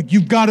 Like,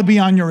 you've got to be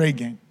on your A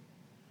game.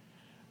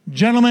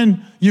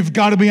 Gentlemen, you've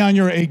got to be on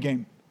your A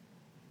game.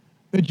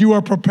 That you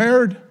are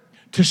prepared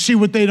to see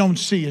what they don't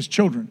see as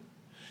children.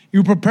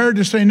 You're prepared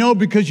to say no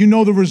because you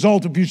know the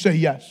result if you say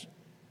yes.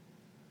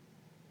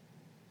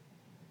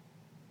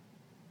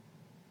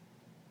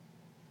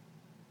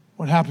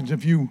 What happens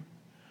if you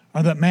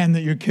are that man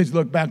that your kids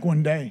look back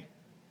one day,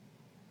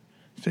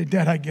 say,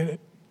 Dad, I get it.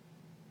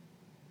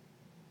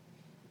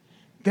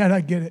 Dad,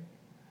 I get it.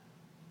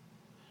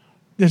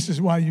 This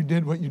is why you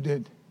did what you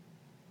did.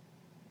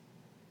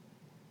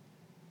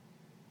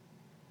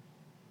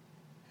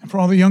 And for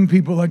all the young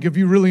people, like, if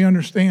you really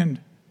understand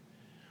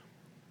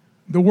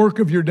the work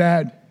of your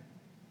dad,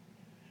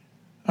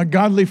 a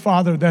godly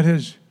father that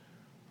has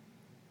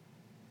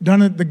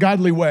done it the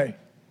godly way,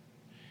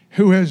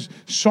 who has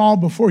saw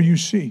before you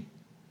see,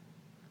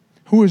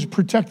 who has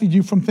protected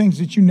you from things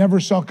that you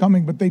never saw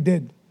coming, but they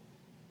did.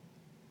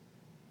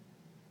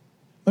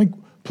 Like,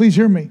 please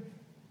hear me.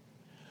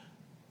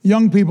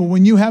 Young people,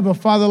 when you have a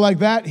father like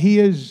that, he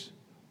is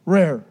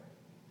rare.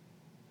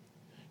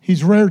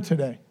 He's rare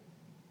today.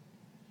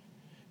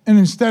 And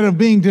instead of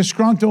being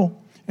disgruntled,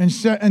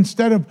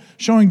 instead of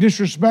showing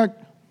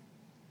disrespect,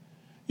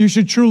 you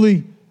should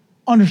truly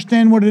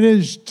understand what it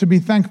is to be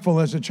thankful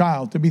as a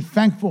child, to be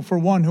thankful for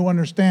one who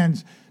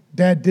understands,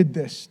 Dad did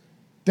this.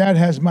 Dad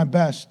has my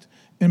best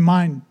in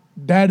mind.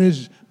 Dad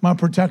is my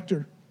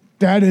protector.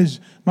 Dad is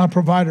my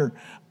provider.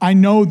 I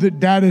know that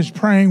Dad is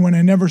praying when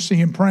I never see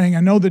him praying.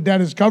 I know that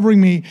Dad is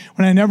covering me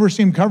when I never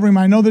see him covering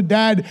me. I know that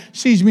Dad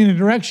sees me in a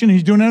direction.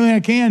 He's doing everything I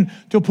can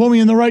to pull me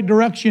in the right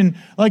direction.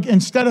 Like,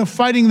 instead of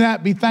fighting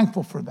that, be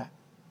thankful for that.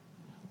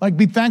 Like,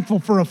 be thankful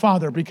for a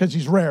father because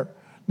he's rare.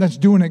 That's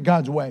doing it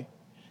God's way.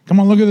 Come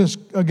on, look at this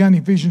again,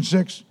 Ephesians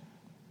 6.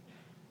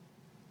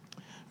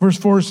 Verse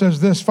 4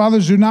 says this,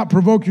 Fathers, do not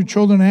provoke your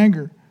children to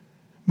anger,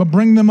 but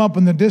bring them up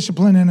in the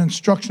discipline and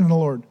instruction of the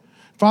Lord.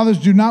 Fathers,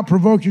 do not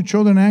provoke your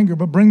children to anger,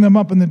 but bring them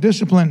up in the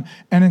discipline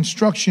and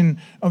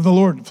instruction of the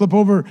Lord. Flip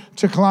over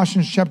to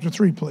Colossians chapter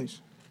 3, please.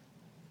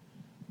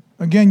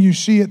 Again, you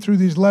see it through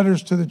these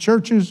letters to the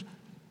churches.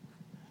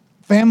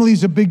 Family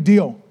is a big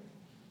deal.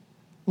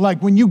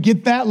 Like when you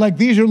get that, like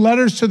these are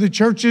letters to the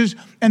churches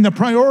and the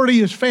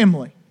priority is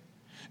family.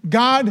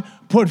 God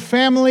put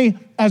family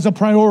as a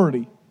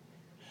priority.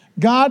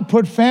 God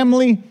put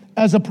family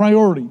as a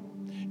priority.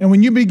 And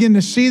when you begin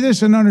to see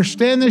this and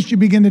understand this, you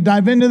begin to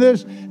dive into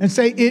this and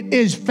say, it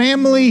is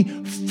family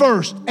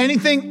first.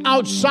 Anything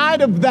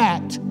outside of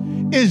that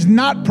is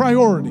not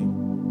priority.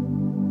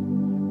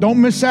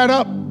 Don't miss that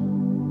up.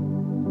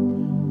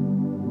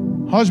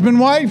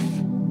 Husband, wife,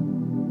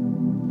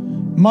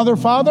 mother,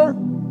 father,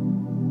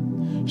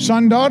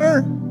 son,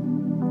 daughter,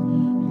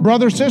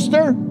 brother,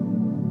 sister,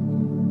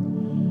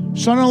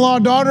 son-in-law,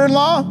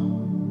 daughter-in-law,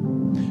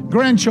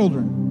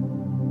 grandchildren.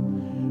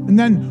 And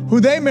then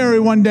who they marry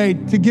one day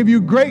to give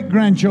you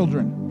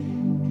great-grandchildren.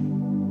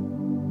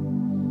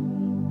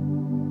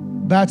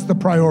 That's the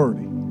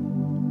priority.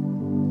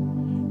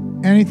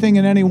 Anything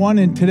and anyone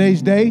in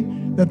today's day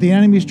that the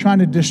enemy is trying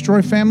to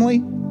destroy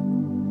family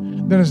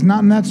that is not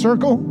in that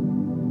circle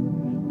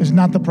is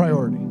not the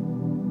priority.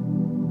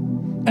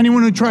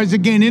 Anyone who tries to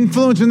gain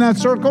influence in that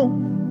circle,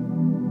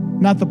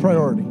 not the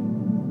priority.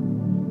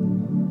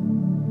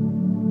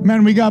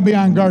 Men, we got to be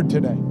on guard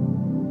today.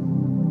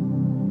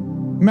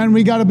 Men,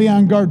 we got to be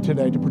on guard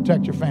today to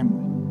protect your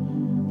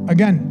family.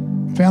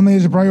 Again, family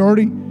is a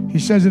priority. He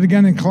says it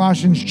again in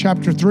Colossians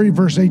chapter 3,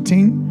 verse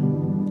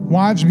 18.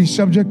 Wives, be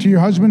subject to your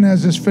husband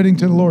as is fitting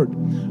to the Lord.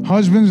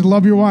 Husbands,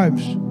 love your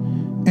wives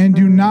and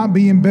do not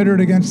be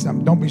embittered against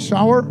them. Don't be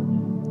sour.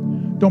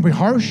 Don't be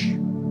harsh.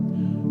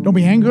 Don't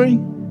be angry.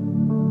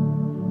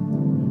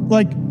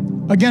 Like,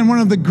 again, one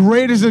of the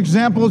greatest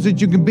examples that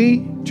you can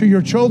be to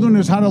your children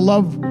is how to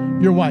love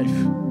your wife,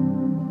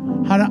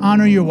 how to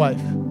honor your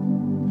wife,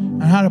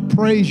 and how to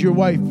praise your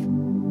wife,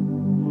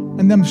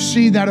 and them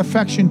see that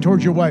affection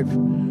towards your wife.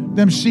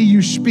 Them see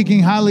you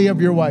speaking highly of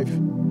your wife.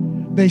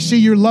 They see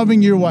you're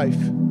loving your wife.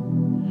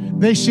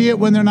 They see it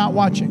when they're not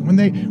watching. When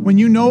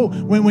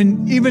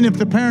even if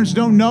the parents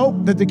don't know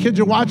that the kids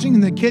are watching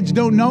and the kids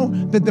don't know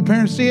that the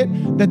parents see it,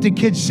 that the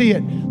kids see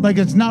it like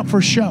it's not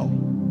for show.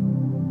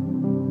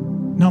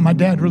 No, my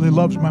dad really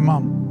loves my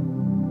mom.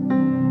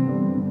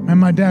 And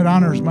my dad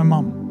honors my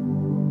mom.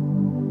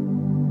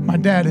 My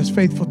dad is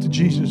faithful to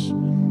Jesus.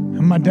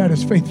 And my dad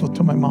is faithful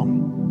to my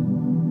mom.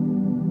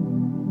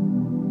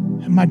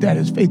 And my dad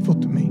is faithful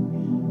to me.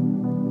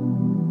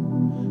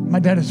 My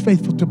dad is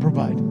faithful to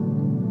provide.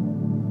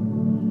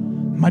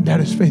 My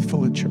dad is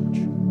faithful at church.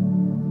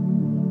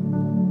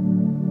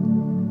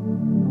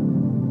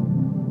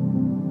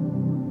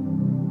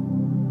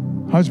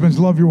 Husbands,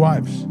 love your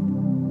wives.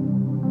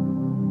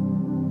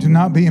 Do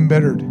not be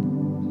embittered.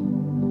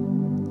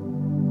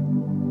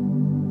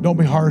 Don't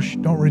be harsh.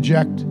 Don't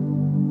reject.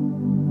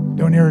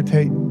 Don't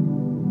irritate.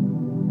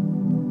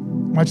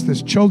 Watch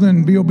this.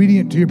 Children, be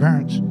obedient to your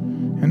parents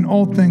in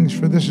all things,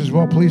 for this is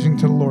well-pleasing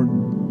to the Lord.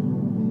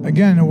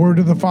 Again, a word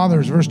to the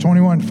fathers, verse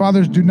 21.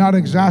 Fathers, do not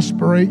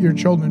exasperate your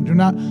children. Do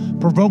not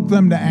provoke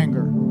them to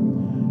anger.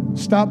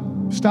 Stop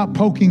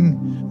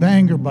poking the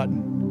anger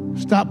button.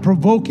 Stop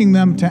provoking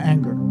them to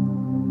anger.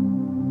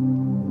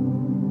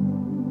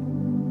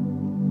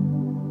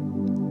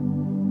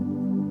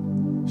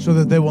 So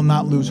that they will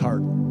not lose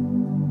heart.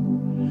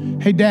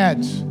 Hey,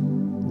 dads,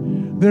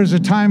 there's a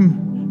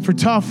time for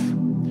tough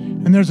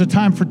and there's a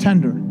time for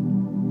tender.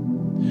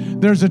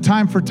 There's a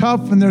time for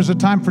tough and there's a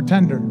time for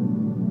tender.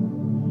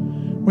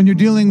 When you're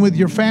dealing with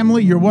your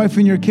family, your wife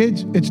and your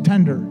kids, it's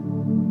tender.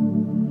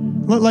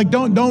 Like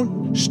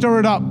don't stir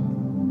it up.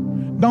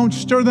 Don't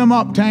stir them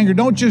up to anger.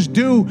 Don't just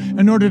do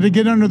in order to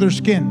get under their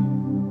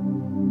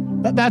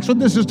skin. That's what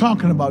this is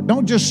talking about.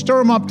 Don't just stir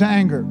them up to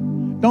anger.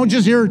 Don't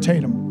just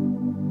irritate them.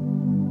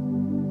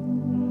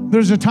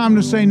 There's a time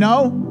to say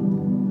no.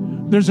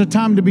 There's a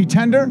time to be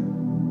tender.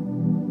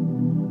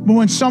 But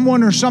when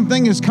someone or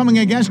something is coming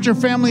against your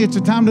family, it's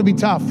a time to be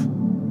tough.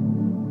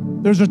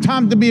 There's a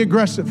time to be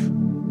aggressive.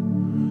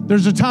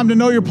 There's a time to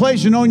know your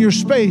place and own your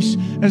space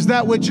as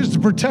that which is the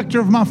protector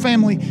of my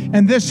family.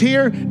 And this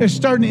here is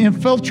starting to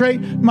infiltrate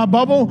my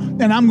bubble,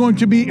 and I'm going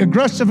to be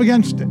aggressive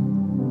against it.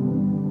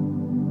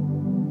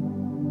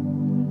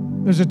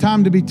 There's a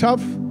time to be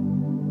tough.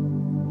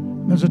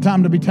 There's a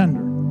time to be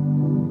tender.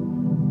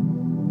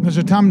 There's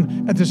a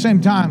time at the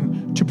same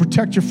time to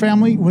protect your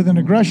family with an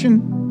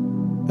aggression,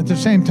 at the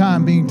same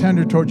time being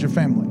tender towards your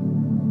family.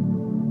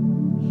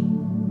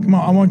 Come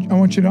on, I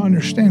want you to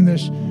understand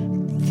this.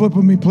 Flip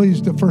with me, please,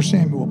 to 1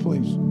 Samuel,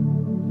 please.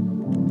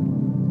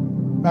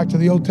 Back to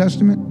the Old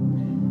Testament.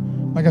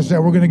 Like I said,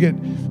 we're going to get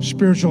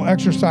spiritual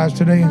exercise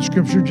today in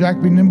Scripture. Jack,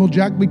 be nimble.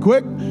 Jack, be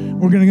quick.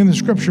 We're going to get in the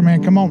Scripture,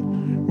 man. Come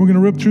on. We're going to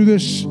rip through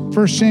this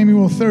 1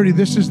 Samuel 30.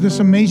 This is this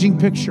amazing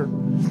picture.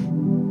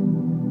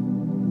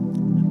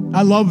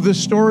 I love this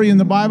story in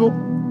the Bible.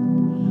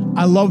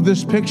 I love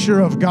this picture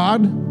of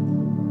God.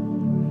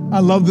 I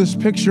love this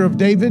picture of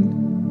David.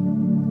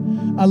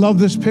 I love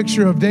this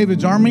picture of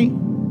David's army.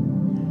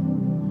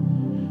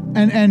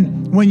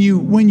 And when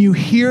you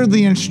hear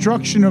the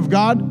instruction of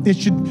God, it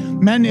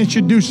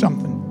should do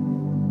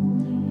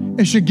something.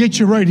 It should get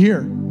you right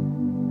here.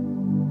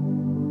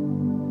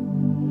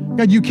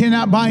 God, you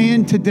cannot buy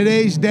into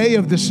today's day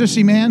of the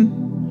sissy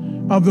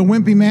man, of the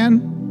wimpy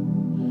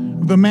man,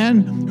 of the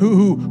man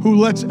who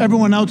lets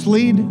everyone else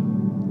lead,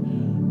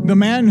 the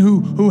man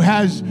who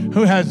has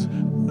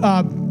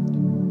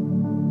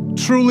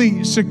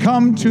truly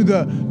succumbed to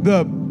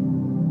the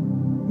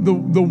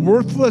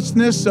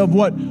worthlessness of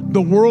what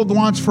the world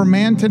wants for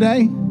man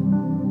today.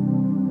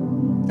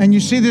 And you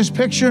see this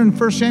picture in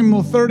 1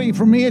 Samuel 30.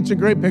 For me, it's a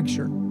great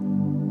picture.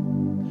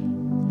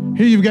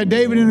 Here you've got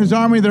David and his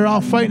army. They're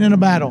all fighting in a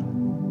battle.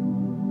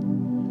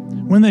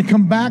 When they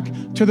come back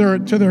to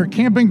their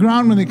camping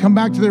ground, when they come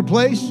back to their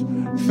place,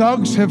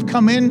 thugs have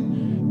come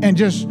in and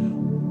just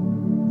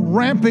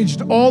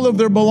rampaged all of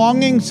their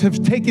belongings,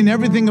 have taken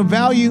everything of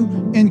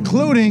value,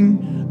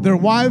 including their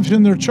wives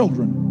and their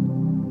children.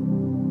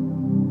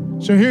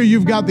 So here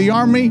you've got the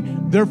army.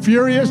 They're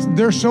furious.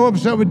 They're so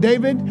upset with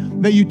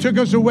David that you took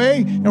us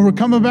away and we're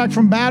coming back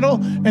from battle.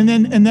 And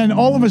then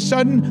all of a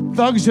sudden,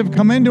 thugs have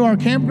come into our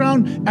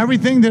campground.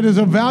 Everything that is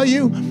of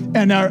value,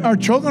 and our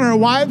children, our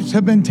wives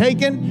have been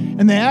taken,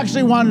 and they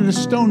actually wanted to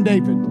stone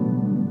David.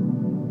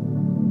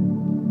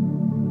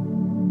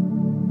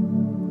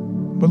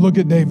 But look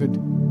at David. I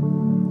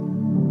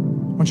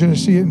want you to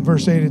see it in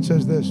verse 8. It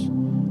says this.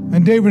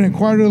 And David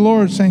inquired of the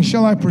Lord, saying,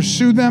 shall I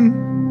pursue them?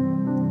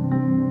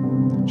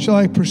 Shall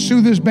I pursue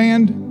this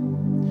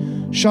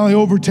band? Shall I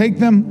overtake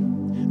them?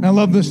 And I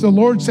love this. The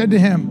Lord said to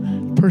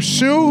him,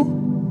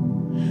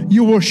 pursue,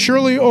 you will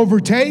surely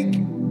overtake,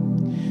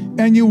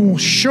 and you will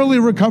surely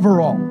recover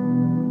all.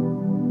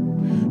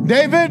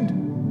 David,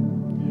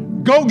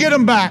 go get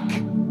them back.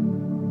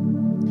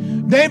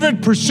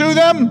 David, pursue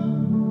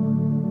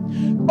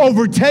them,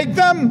 overtake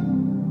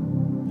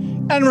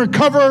them, and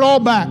recover it all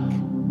back.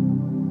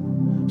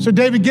 So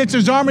David gets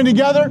his army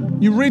together.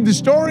 You read the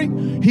story.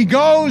 He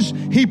goes,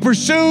 he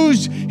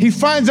pursues, he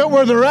finds out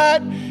where they're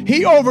at.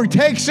 He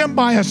overtakes them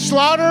by a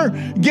slaughter,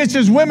 gets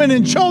his women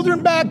and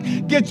children back,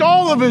 gets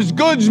all of his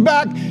goods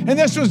back. And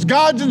this was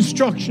God's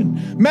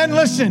instruction. Men,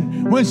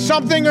 listen, when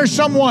something or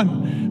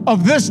someone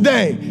of this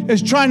day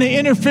is trying to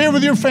interfere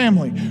with your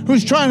family,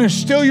 who's trying to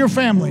steal your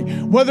family,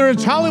 whether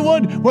it's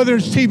Hollywood, whether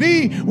it's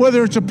TV,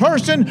 whether it's a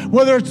person,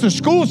 whether it's the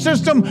school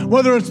system,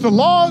 whether it's the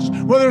laws,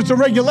 whether it's a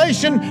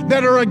regulation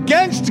that are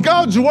against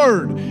God's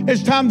word,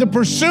 it's time to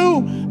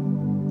pursue,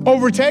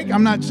 overtake.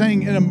 I'm not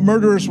saying in a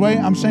murderous way.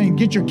 I'm saying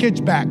get your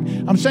kids back.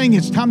 I'm saying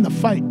it's time to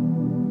fight.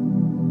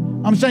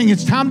 I'm saying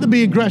it's time to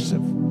be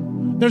aggressive.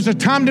 There's a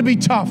time to be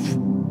tough,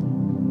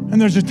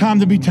 and there's a time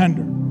to be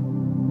tender.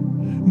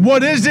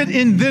 What is it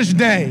in this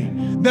day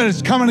that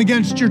is coming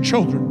against your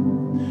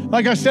children?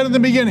 Like I said in the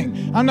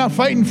beginning, I'm not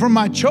fighting for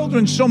my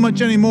children so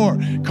much anymore.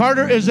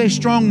 Carter is a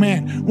strong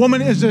man.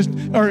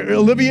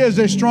 Olivia is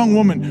a strong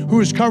woman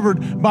who is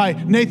covered by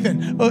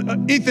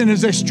Nathan. Ethan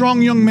is a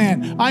strong young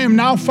man. I am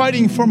now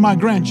fighting for my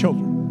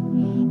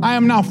grandchildren. I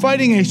am now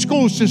fighting a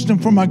school system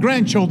for my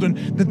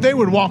grandchildren, that they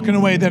would walk in a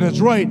way that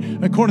is right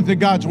according to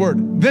God's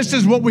word. This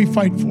is what we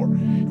fight for.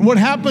 What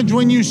happens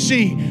when you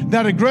see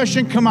that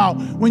aggression come out,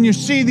 when you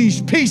see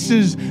these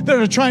pieces that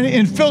are trying to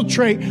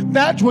infiltrate,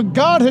 that's what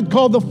God had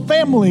called the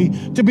family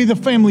to be, the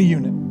family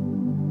unit.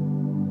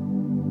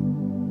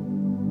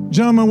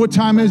 Gentlemen, what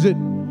time is it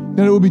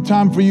that it will be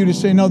time for you to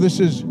say, no, this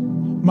is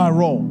my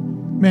role.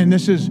 Man,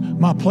 this is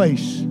my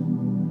place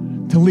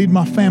to lead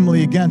my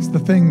family against the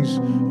things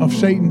of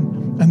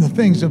Satan and the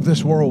things of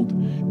this world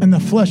and the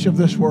flesh of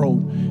this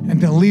world, and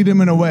to lead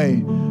them in a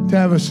way to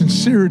have a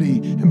sincerity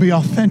and be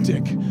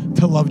authentic,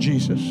 to love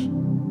Jesus,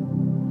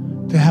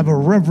 to have a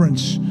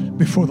reverence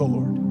before the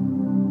Lord.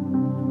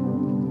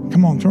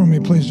 Come on, turn with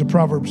me, please, to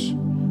Proverbs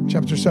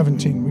chapter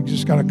 17. We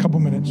just got a couple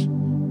minutes.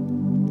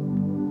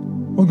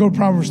 We'll go to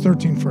Proverbs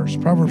 13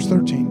 first. Proverbs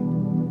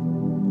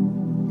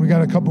 13. We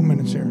got a couple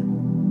minutes here.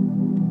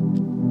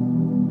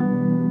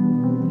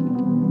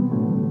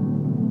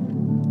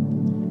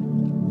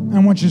 I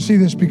want you to see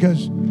this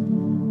because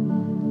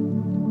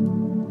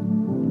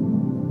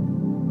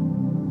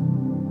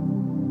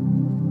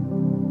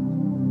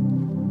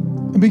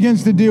it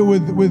begins to deal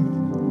with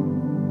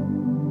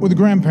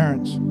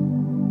grandparents.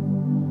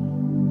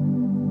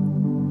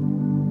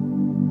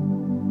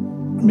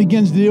 It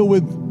begins to deal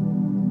with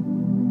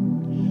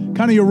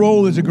kind of your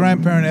role as a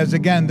grandparent, as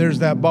again, there's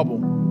that bubble.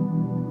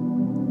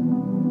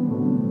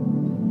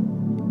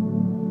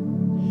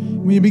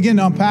 When you begin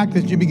to unpack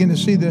this, you begin to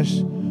see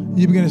this.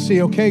 You begin to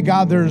see, okay,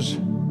 God, there's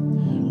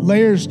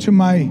layers to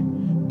my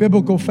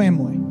biblical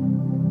family.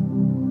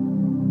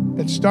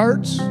 It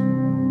starts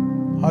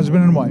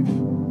husband and wife.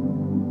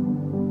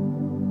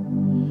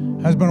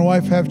 Husband and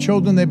wife have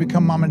children, they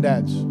become mom and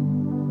dads,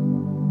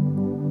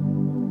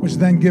 which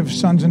then gives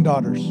sons and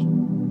daughters.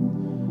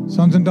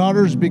 Sons and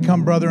daughters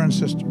become brother and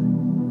sister.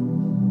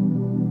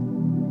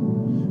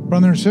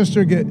 Brother and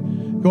sister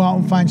go out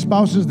and find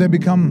spouses, they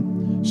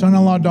become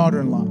son-in-law,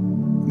 daughter-in-law.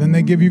 Then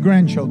they give you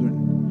grandchildren.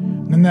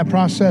 And then that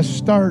process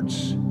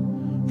starts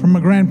from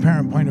a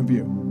grandparent point of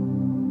view.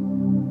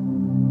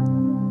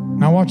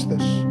 Now watch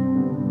this.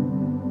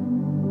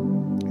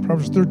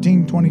 Proverbs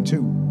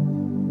 13:22.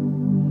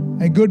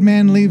 A good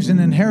man leaves an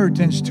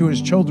inheritance to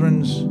his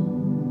children's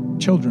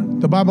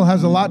children. The Bible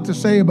has a lot to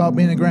say about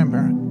being a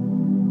grandparent.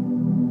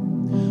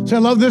 So I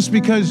love this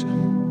because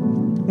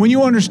when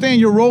you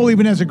understand your role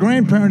even as a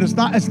grandparent,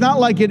 it's not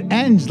like it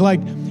ends.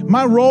 Like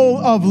my role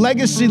of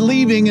legacy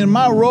leaving and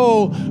my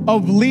role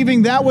of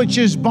leaving that which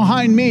is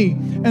behind me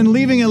and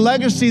leaving a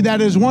legacy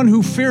that is one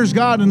who fears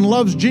God and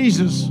loves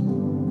Jesus.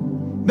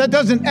 That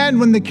doesn't end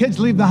when the kids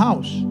leave the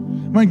house.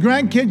 When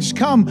grandkids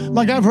come,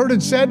 like I've heard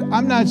it said,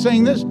 I'm not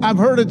saying this, I've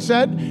heard it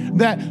said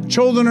that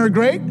children are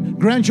great,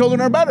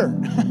 grandchildren are better.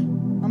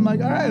 I'm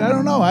like, all right, I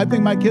don't know. I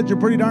think my kids are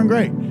pretty darn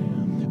great.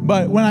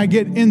 But when I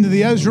get into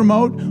the Ezra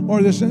mode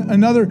or this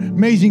another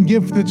amazing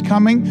gift that's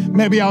coming,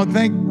 maybe I'll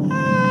think,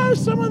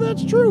 some of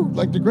that's true.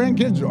 Like the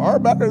grandkids are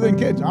better than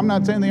kids. I'm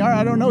not saying they are.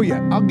 I don't know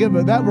yet. I'll give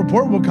it. That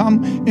report will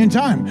come in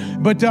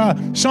time. But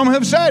some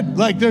have said,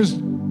 like there's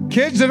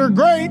kids that are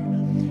great,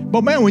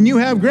 but man, when you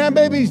have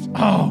grandbabies,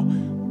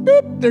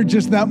 they're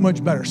just that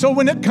much better. So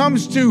when it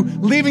comes to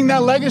leaving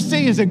that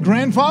legacy as a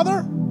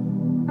grandfather,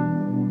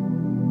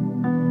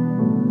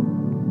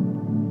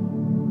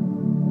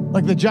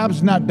 like the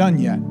job's not done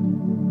yet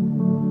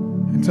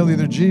until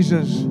either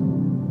Jesus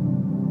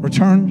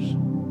returns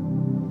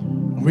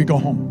or we go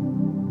home.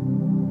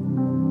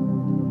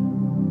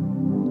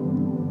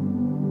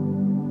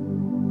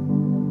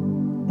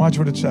 Watch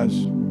what it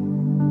says.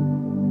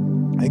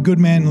 A good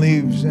man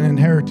leaves an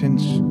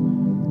inheritance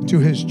to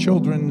his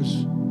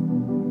children's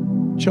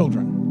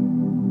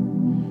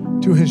children.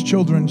 To his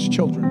children's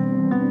children.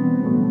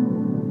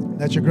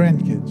 That's your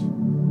grandkids.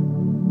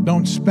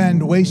 Don't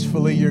spend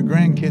wastefully your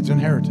grandkids'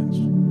 inheritance.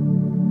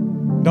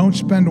 Don't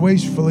spend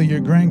wastefully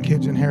your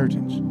grandkids'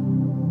 inheritance.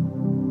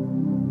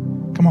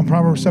 Come on,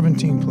 Proverbs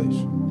 17,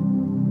 please.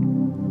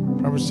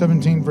 Proverbs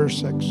 17, verse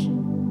 6.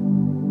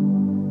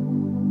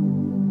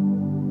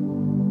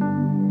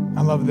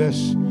 I love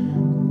this.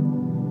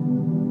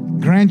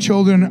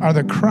 Grandchildren are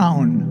the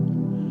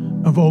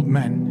crown of old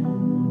men.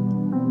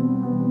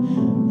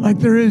 Like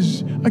there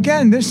is,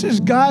 again, this is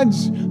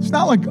God's, it's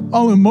not like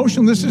all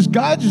emotional. This is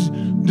God's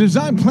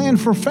design plan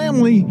for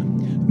family,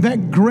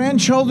 that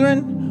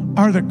grandchildren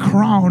are the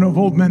crown of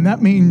old men.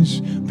 That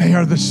means they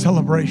are the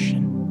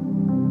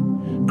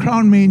celebration.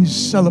 Crown means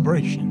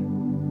celebration.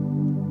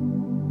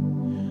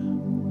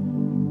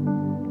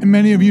 And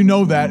many of you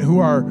know that who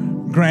are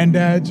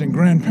granddads and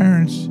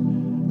grandparents.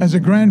 As a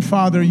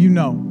grandfather, you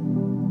know.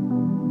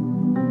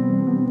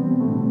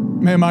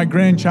 Man, my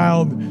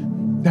grandchild,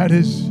 that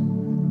is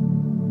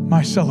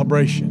my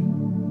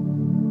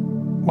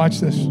celebration. Watch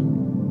this.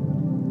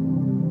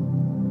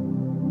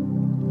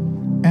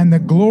 And the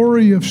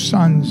glory of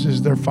sons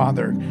is their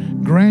father.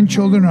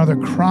 Grandchildren are the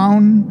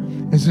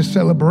crown, is the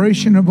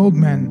celebration of old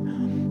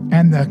men,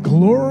 and the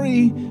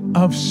glory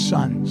of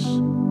sons.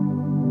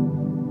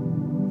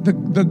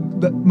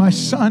 My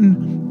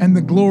son and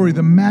the glory,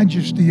 the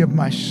majesty of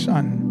my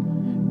son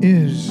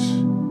is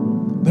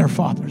their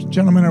fathers.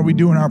 Gentlemen, are we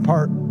doing our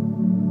part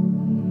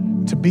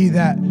to be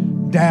that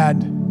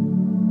dad,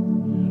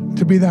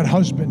 to be that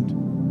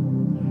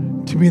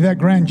husband, to be that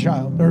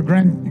grandchild or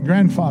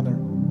grandfather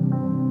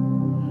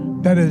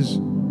that is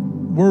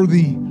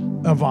worthy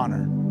of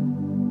honor?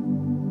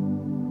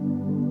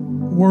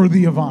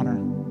 Worthy of honor.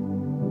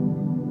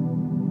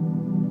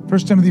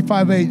 1 Timothy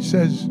 5:8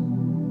 says,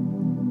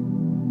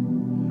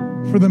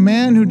 for the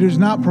man who does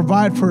not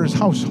provide for his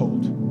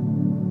household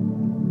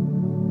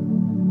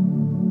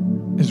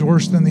is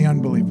worse than the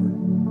unbeliever.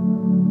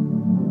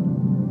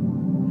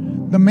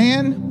 The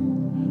man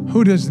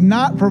who does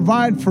not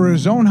provide for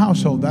his own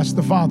household, that's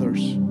the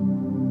fathers,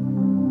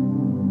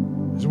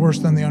 is worse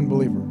than the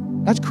unbeliever.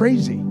 That's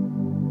crazy.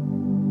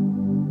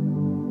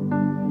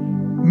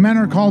 Men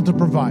are called to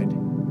provide.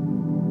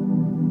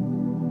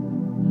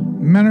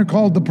 Men are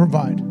called to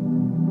provide.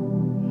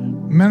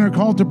 Men are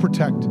called to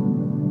protect.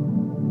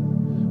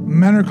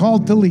 Men are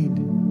called to lead.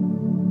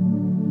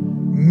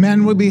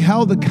 Men will be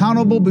held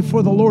accountable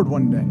before the Lord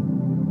one day.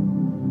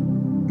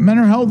 Men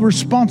are held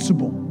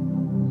responsible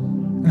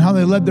in how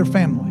they led their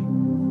family.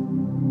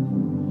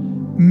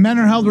 Men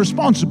are held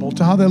responsible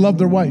to how they loved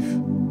their wife.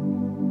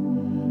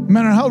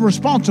 Men are held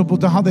responsible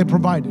to how they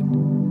provided.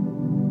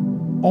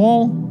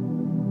 All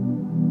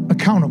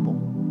accountable.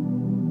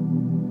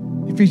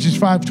 Ephesians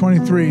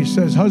 5:23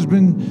 says,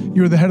 husband,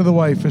 you are the head of the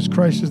wife as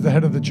Christ is the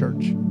head of the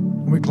church.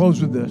 And we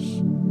close with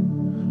this.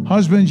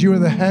 Husbands, you are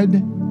the head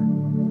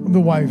of the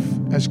wife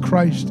as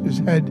Christ is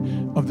head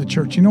of the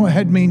church. You know what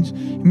head means?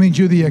 It means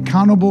you're the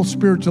accountable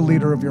spiritual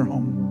leader of your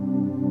home.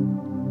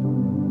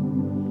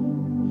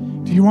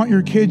 Do you want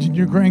your kids and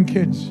your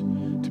grandkids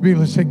to be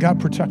able to say, God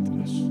protected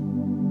us?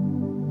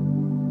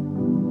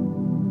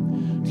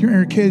 Do you want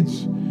your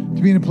kids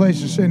to be in a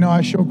place to say, no,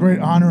 I show great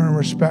honor and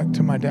respect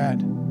to my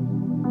dad?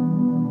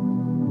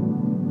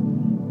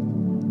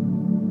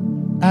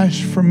 As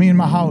for me and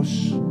my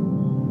house,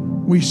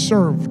 we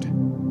served.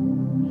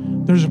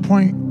 There's a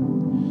point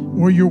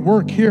where your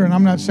work here, and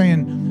I'm not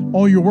saying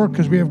all your work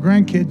because we have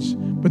grandkids,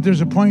 But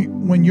there's a point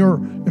when your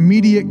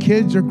immediate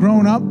kids are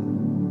grown up.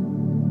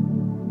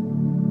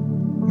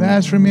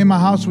 As for me and my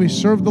house, we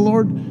serve the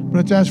Lord.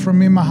 But it's as for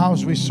me and my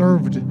house, we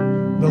served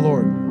the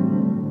Lord.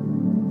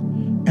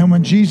 And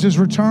when Jesus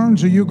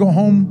returns or you go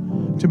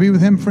home to be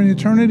with him for an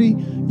eternity,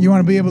 you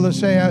want to be able to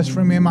say, as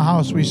for me and my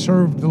house, we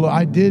served the Lord.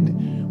 I did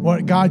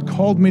what God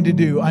called me to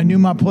do. I knew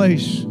my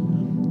place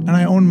and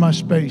I owned my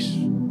space.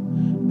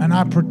 And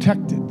I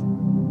protected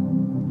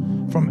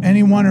from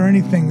anyone or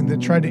anything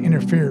that tried to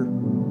interfere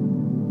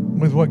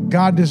with what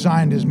God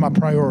designed as my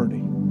priority.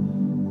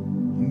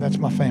 And that's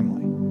my family.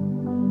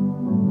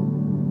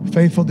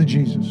 Faithful to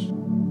Jesus.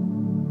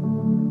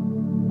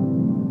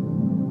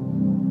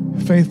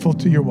 Faithful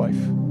to your wife.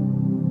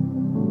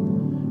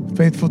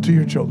 Faithful to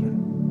your children.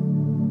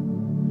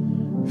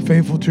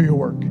 Faithful to your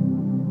work.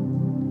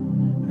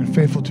 And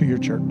faithful to your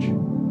church.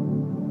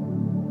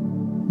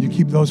 You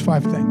keep those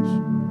 5 things.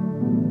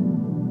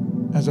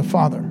 As a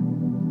father,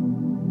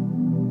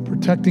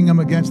 protecting them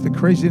against the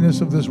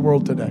craziness of this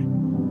world today.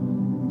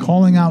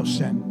 Calling out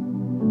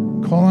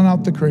sin. Calling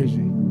out the crazy.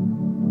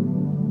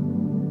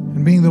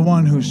 And being the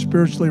one who's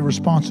spiritually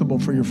responsible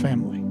for your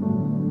family.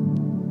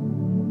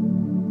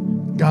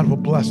 God will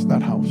bless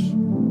that house.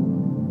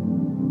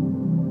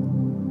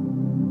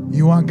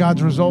 You want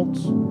God's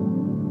results?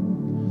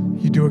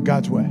 You do it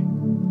God's way.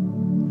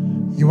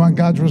 You want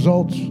God's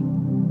results?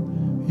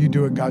 You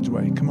do it God's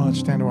way. Come on, let's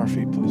stand to our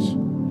feet, please.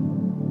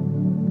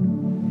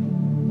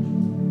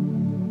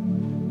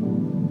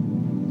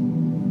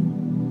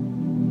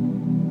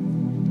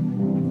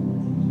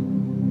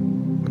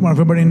 Come on, if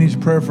everybody needs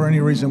prayer for any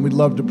reason, we'd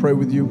love to pray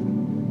with you.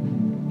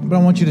 But I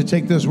want you to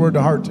take this word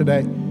to heart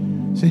today.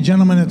 Say,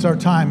 gentlemen, it's our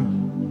time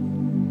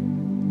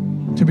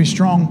to be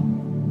strong.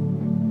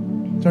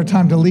 It's our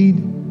time to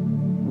lead.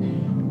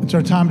 It's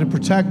our time to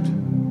protect.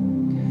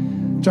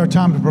 It's our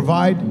time to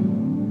provide.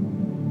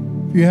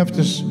 If you have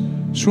to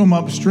swim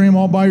upstream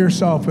all by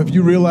yourself, if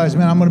you realize,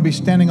 man, I'm going to be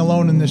standing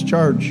alone in this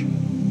charge,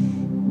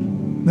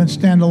 then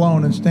stand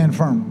alone and stand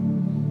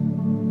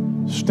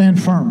firm.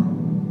 Stand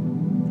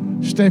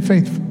firm. Stay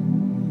faithful.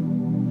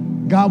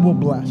 God will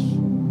bless.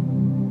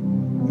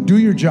 Do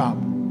your job.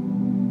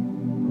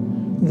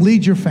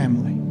 Lead your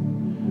family.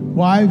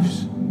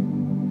 Wives,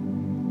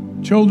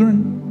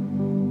 children,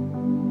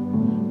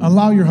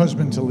 allow your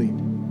husband to lead.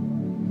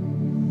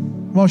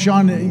 Well,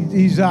 Sean,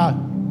 he's not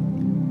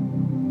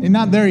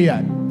there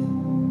yet.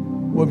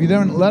 Well, if you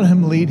don't let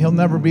him lead, he'll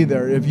never be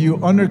there. If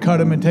you undercut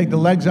him and take the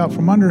legs out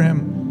from under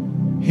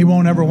him, he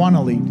won't ever want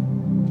to lead.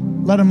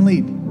 Let him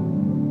lead.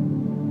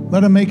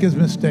 Let him make his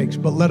mistakes,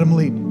 but let him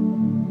lead.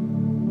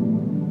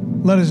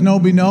 Let his no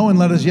be no and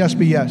let his yes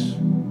be yes.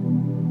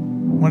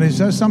 When he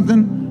says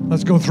something,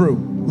 let's go through.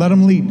 Let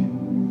him lead.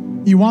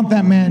 You want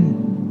that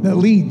man that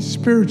leads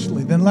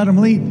spiritually, then let him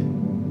lead.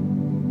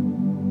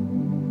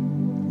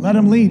 Let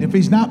him lead. If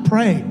he's not,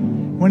 pray.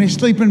 When he's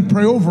sleeping,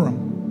 pray over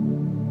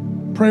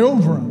him. Pray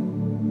over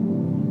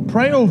him.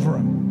 Pray over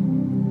him.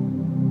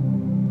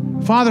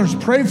 Fathers,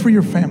 pray for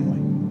your family.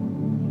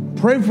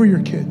 Pray for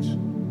your kids.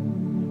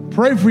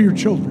 Pray for your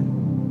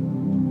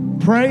children.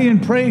 Pray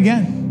and pray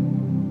again.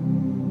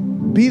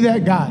 Be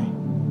that guy.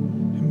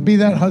 And be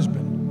that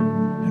husband.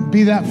 And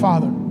be that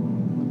father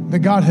that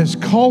God has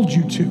called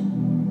you to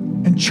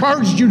and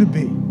charged you to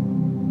be.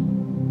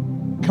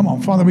 Come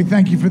on, Father, we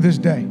thank you for this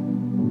day.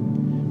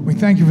 We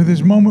thank you for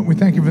this moment. We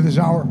thank you for this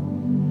hour.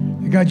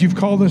 And God, you've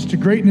called us to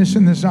greatness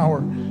in this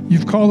hour.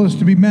 You've called us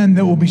to be men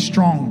that will be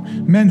strong,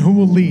 men who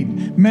will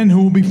lead, men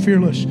who will be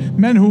fearless,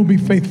 men who will be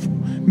faithful,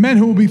 men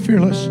who will be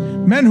fearless,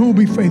 men who will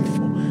be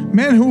faithful,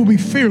 men who will be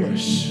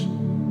fearless,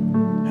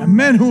 and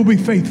men who will be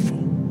faithful.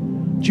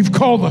 That you've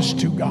called us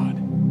to, God.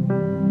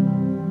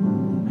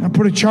 And I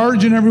put a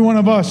charge in every one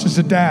of us as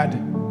a dad,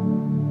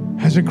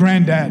 as a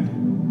granddad,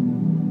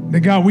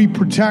 that God, we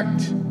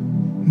protect,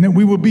 and that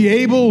we will be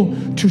able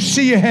to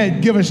see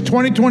ahead. Give us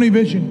 20/20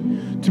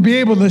 vision to be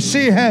able to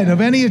see ahead of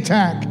any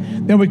attack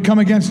that would come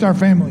against our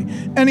family.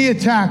 Any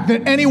attack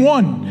that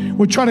anyone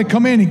would try to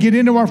come in and get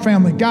into our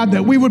family. God,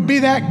 that we would be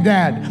that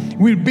dad.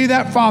 We would be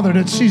that father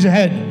that sees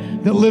ahead,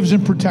 that lives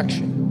in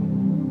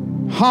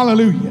protection.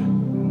 Hallelujah.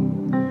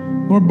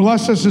 Lord,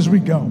 bless us as we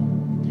go.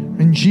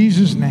 In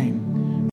Jesus' name.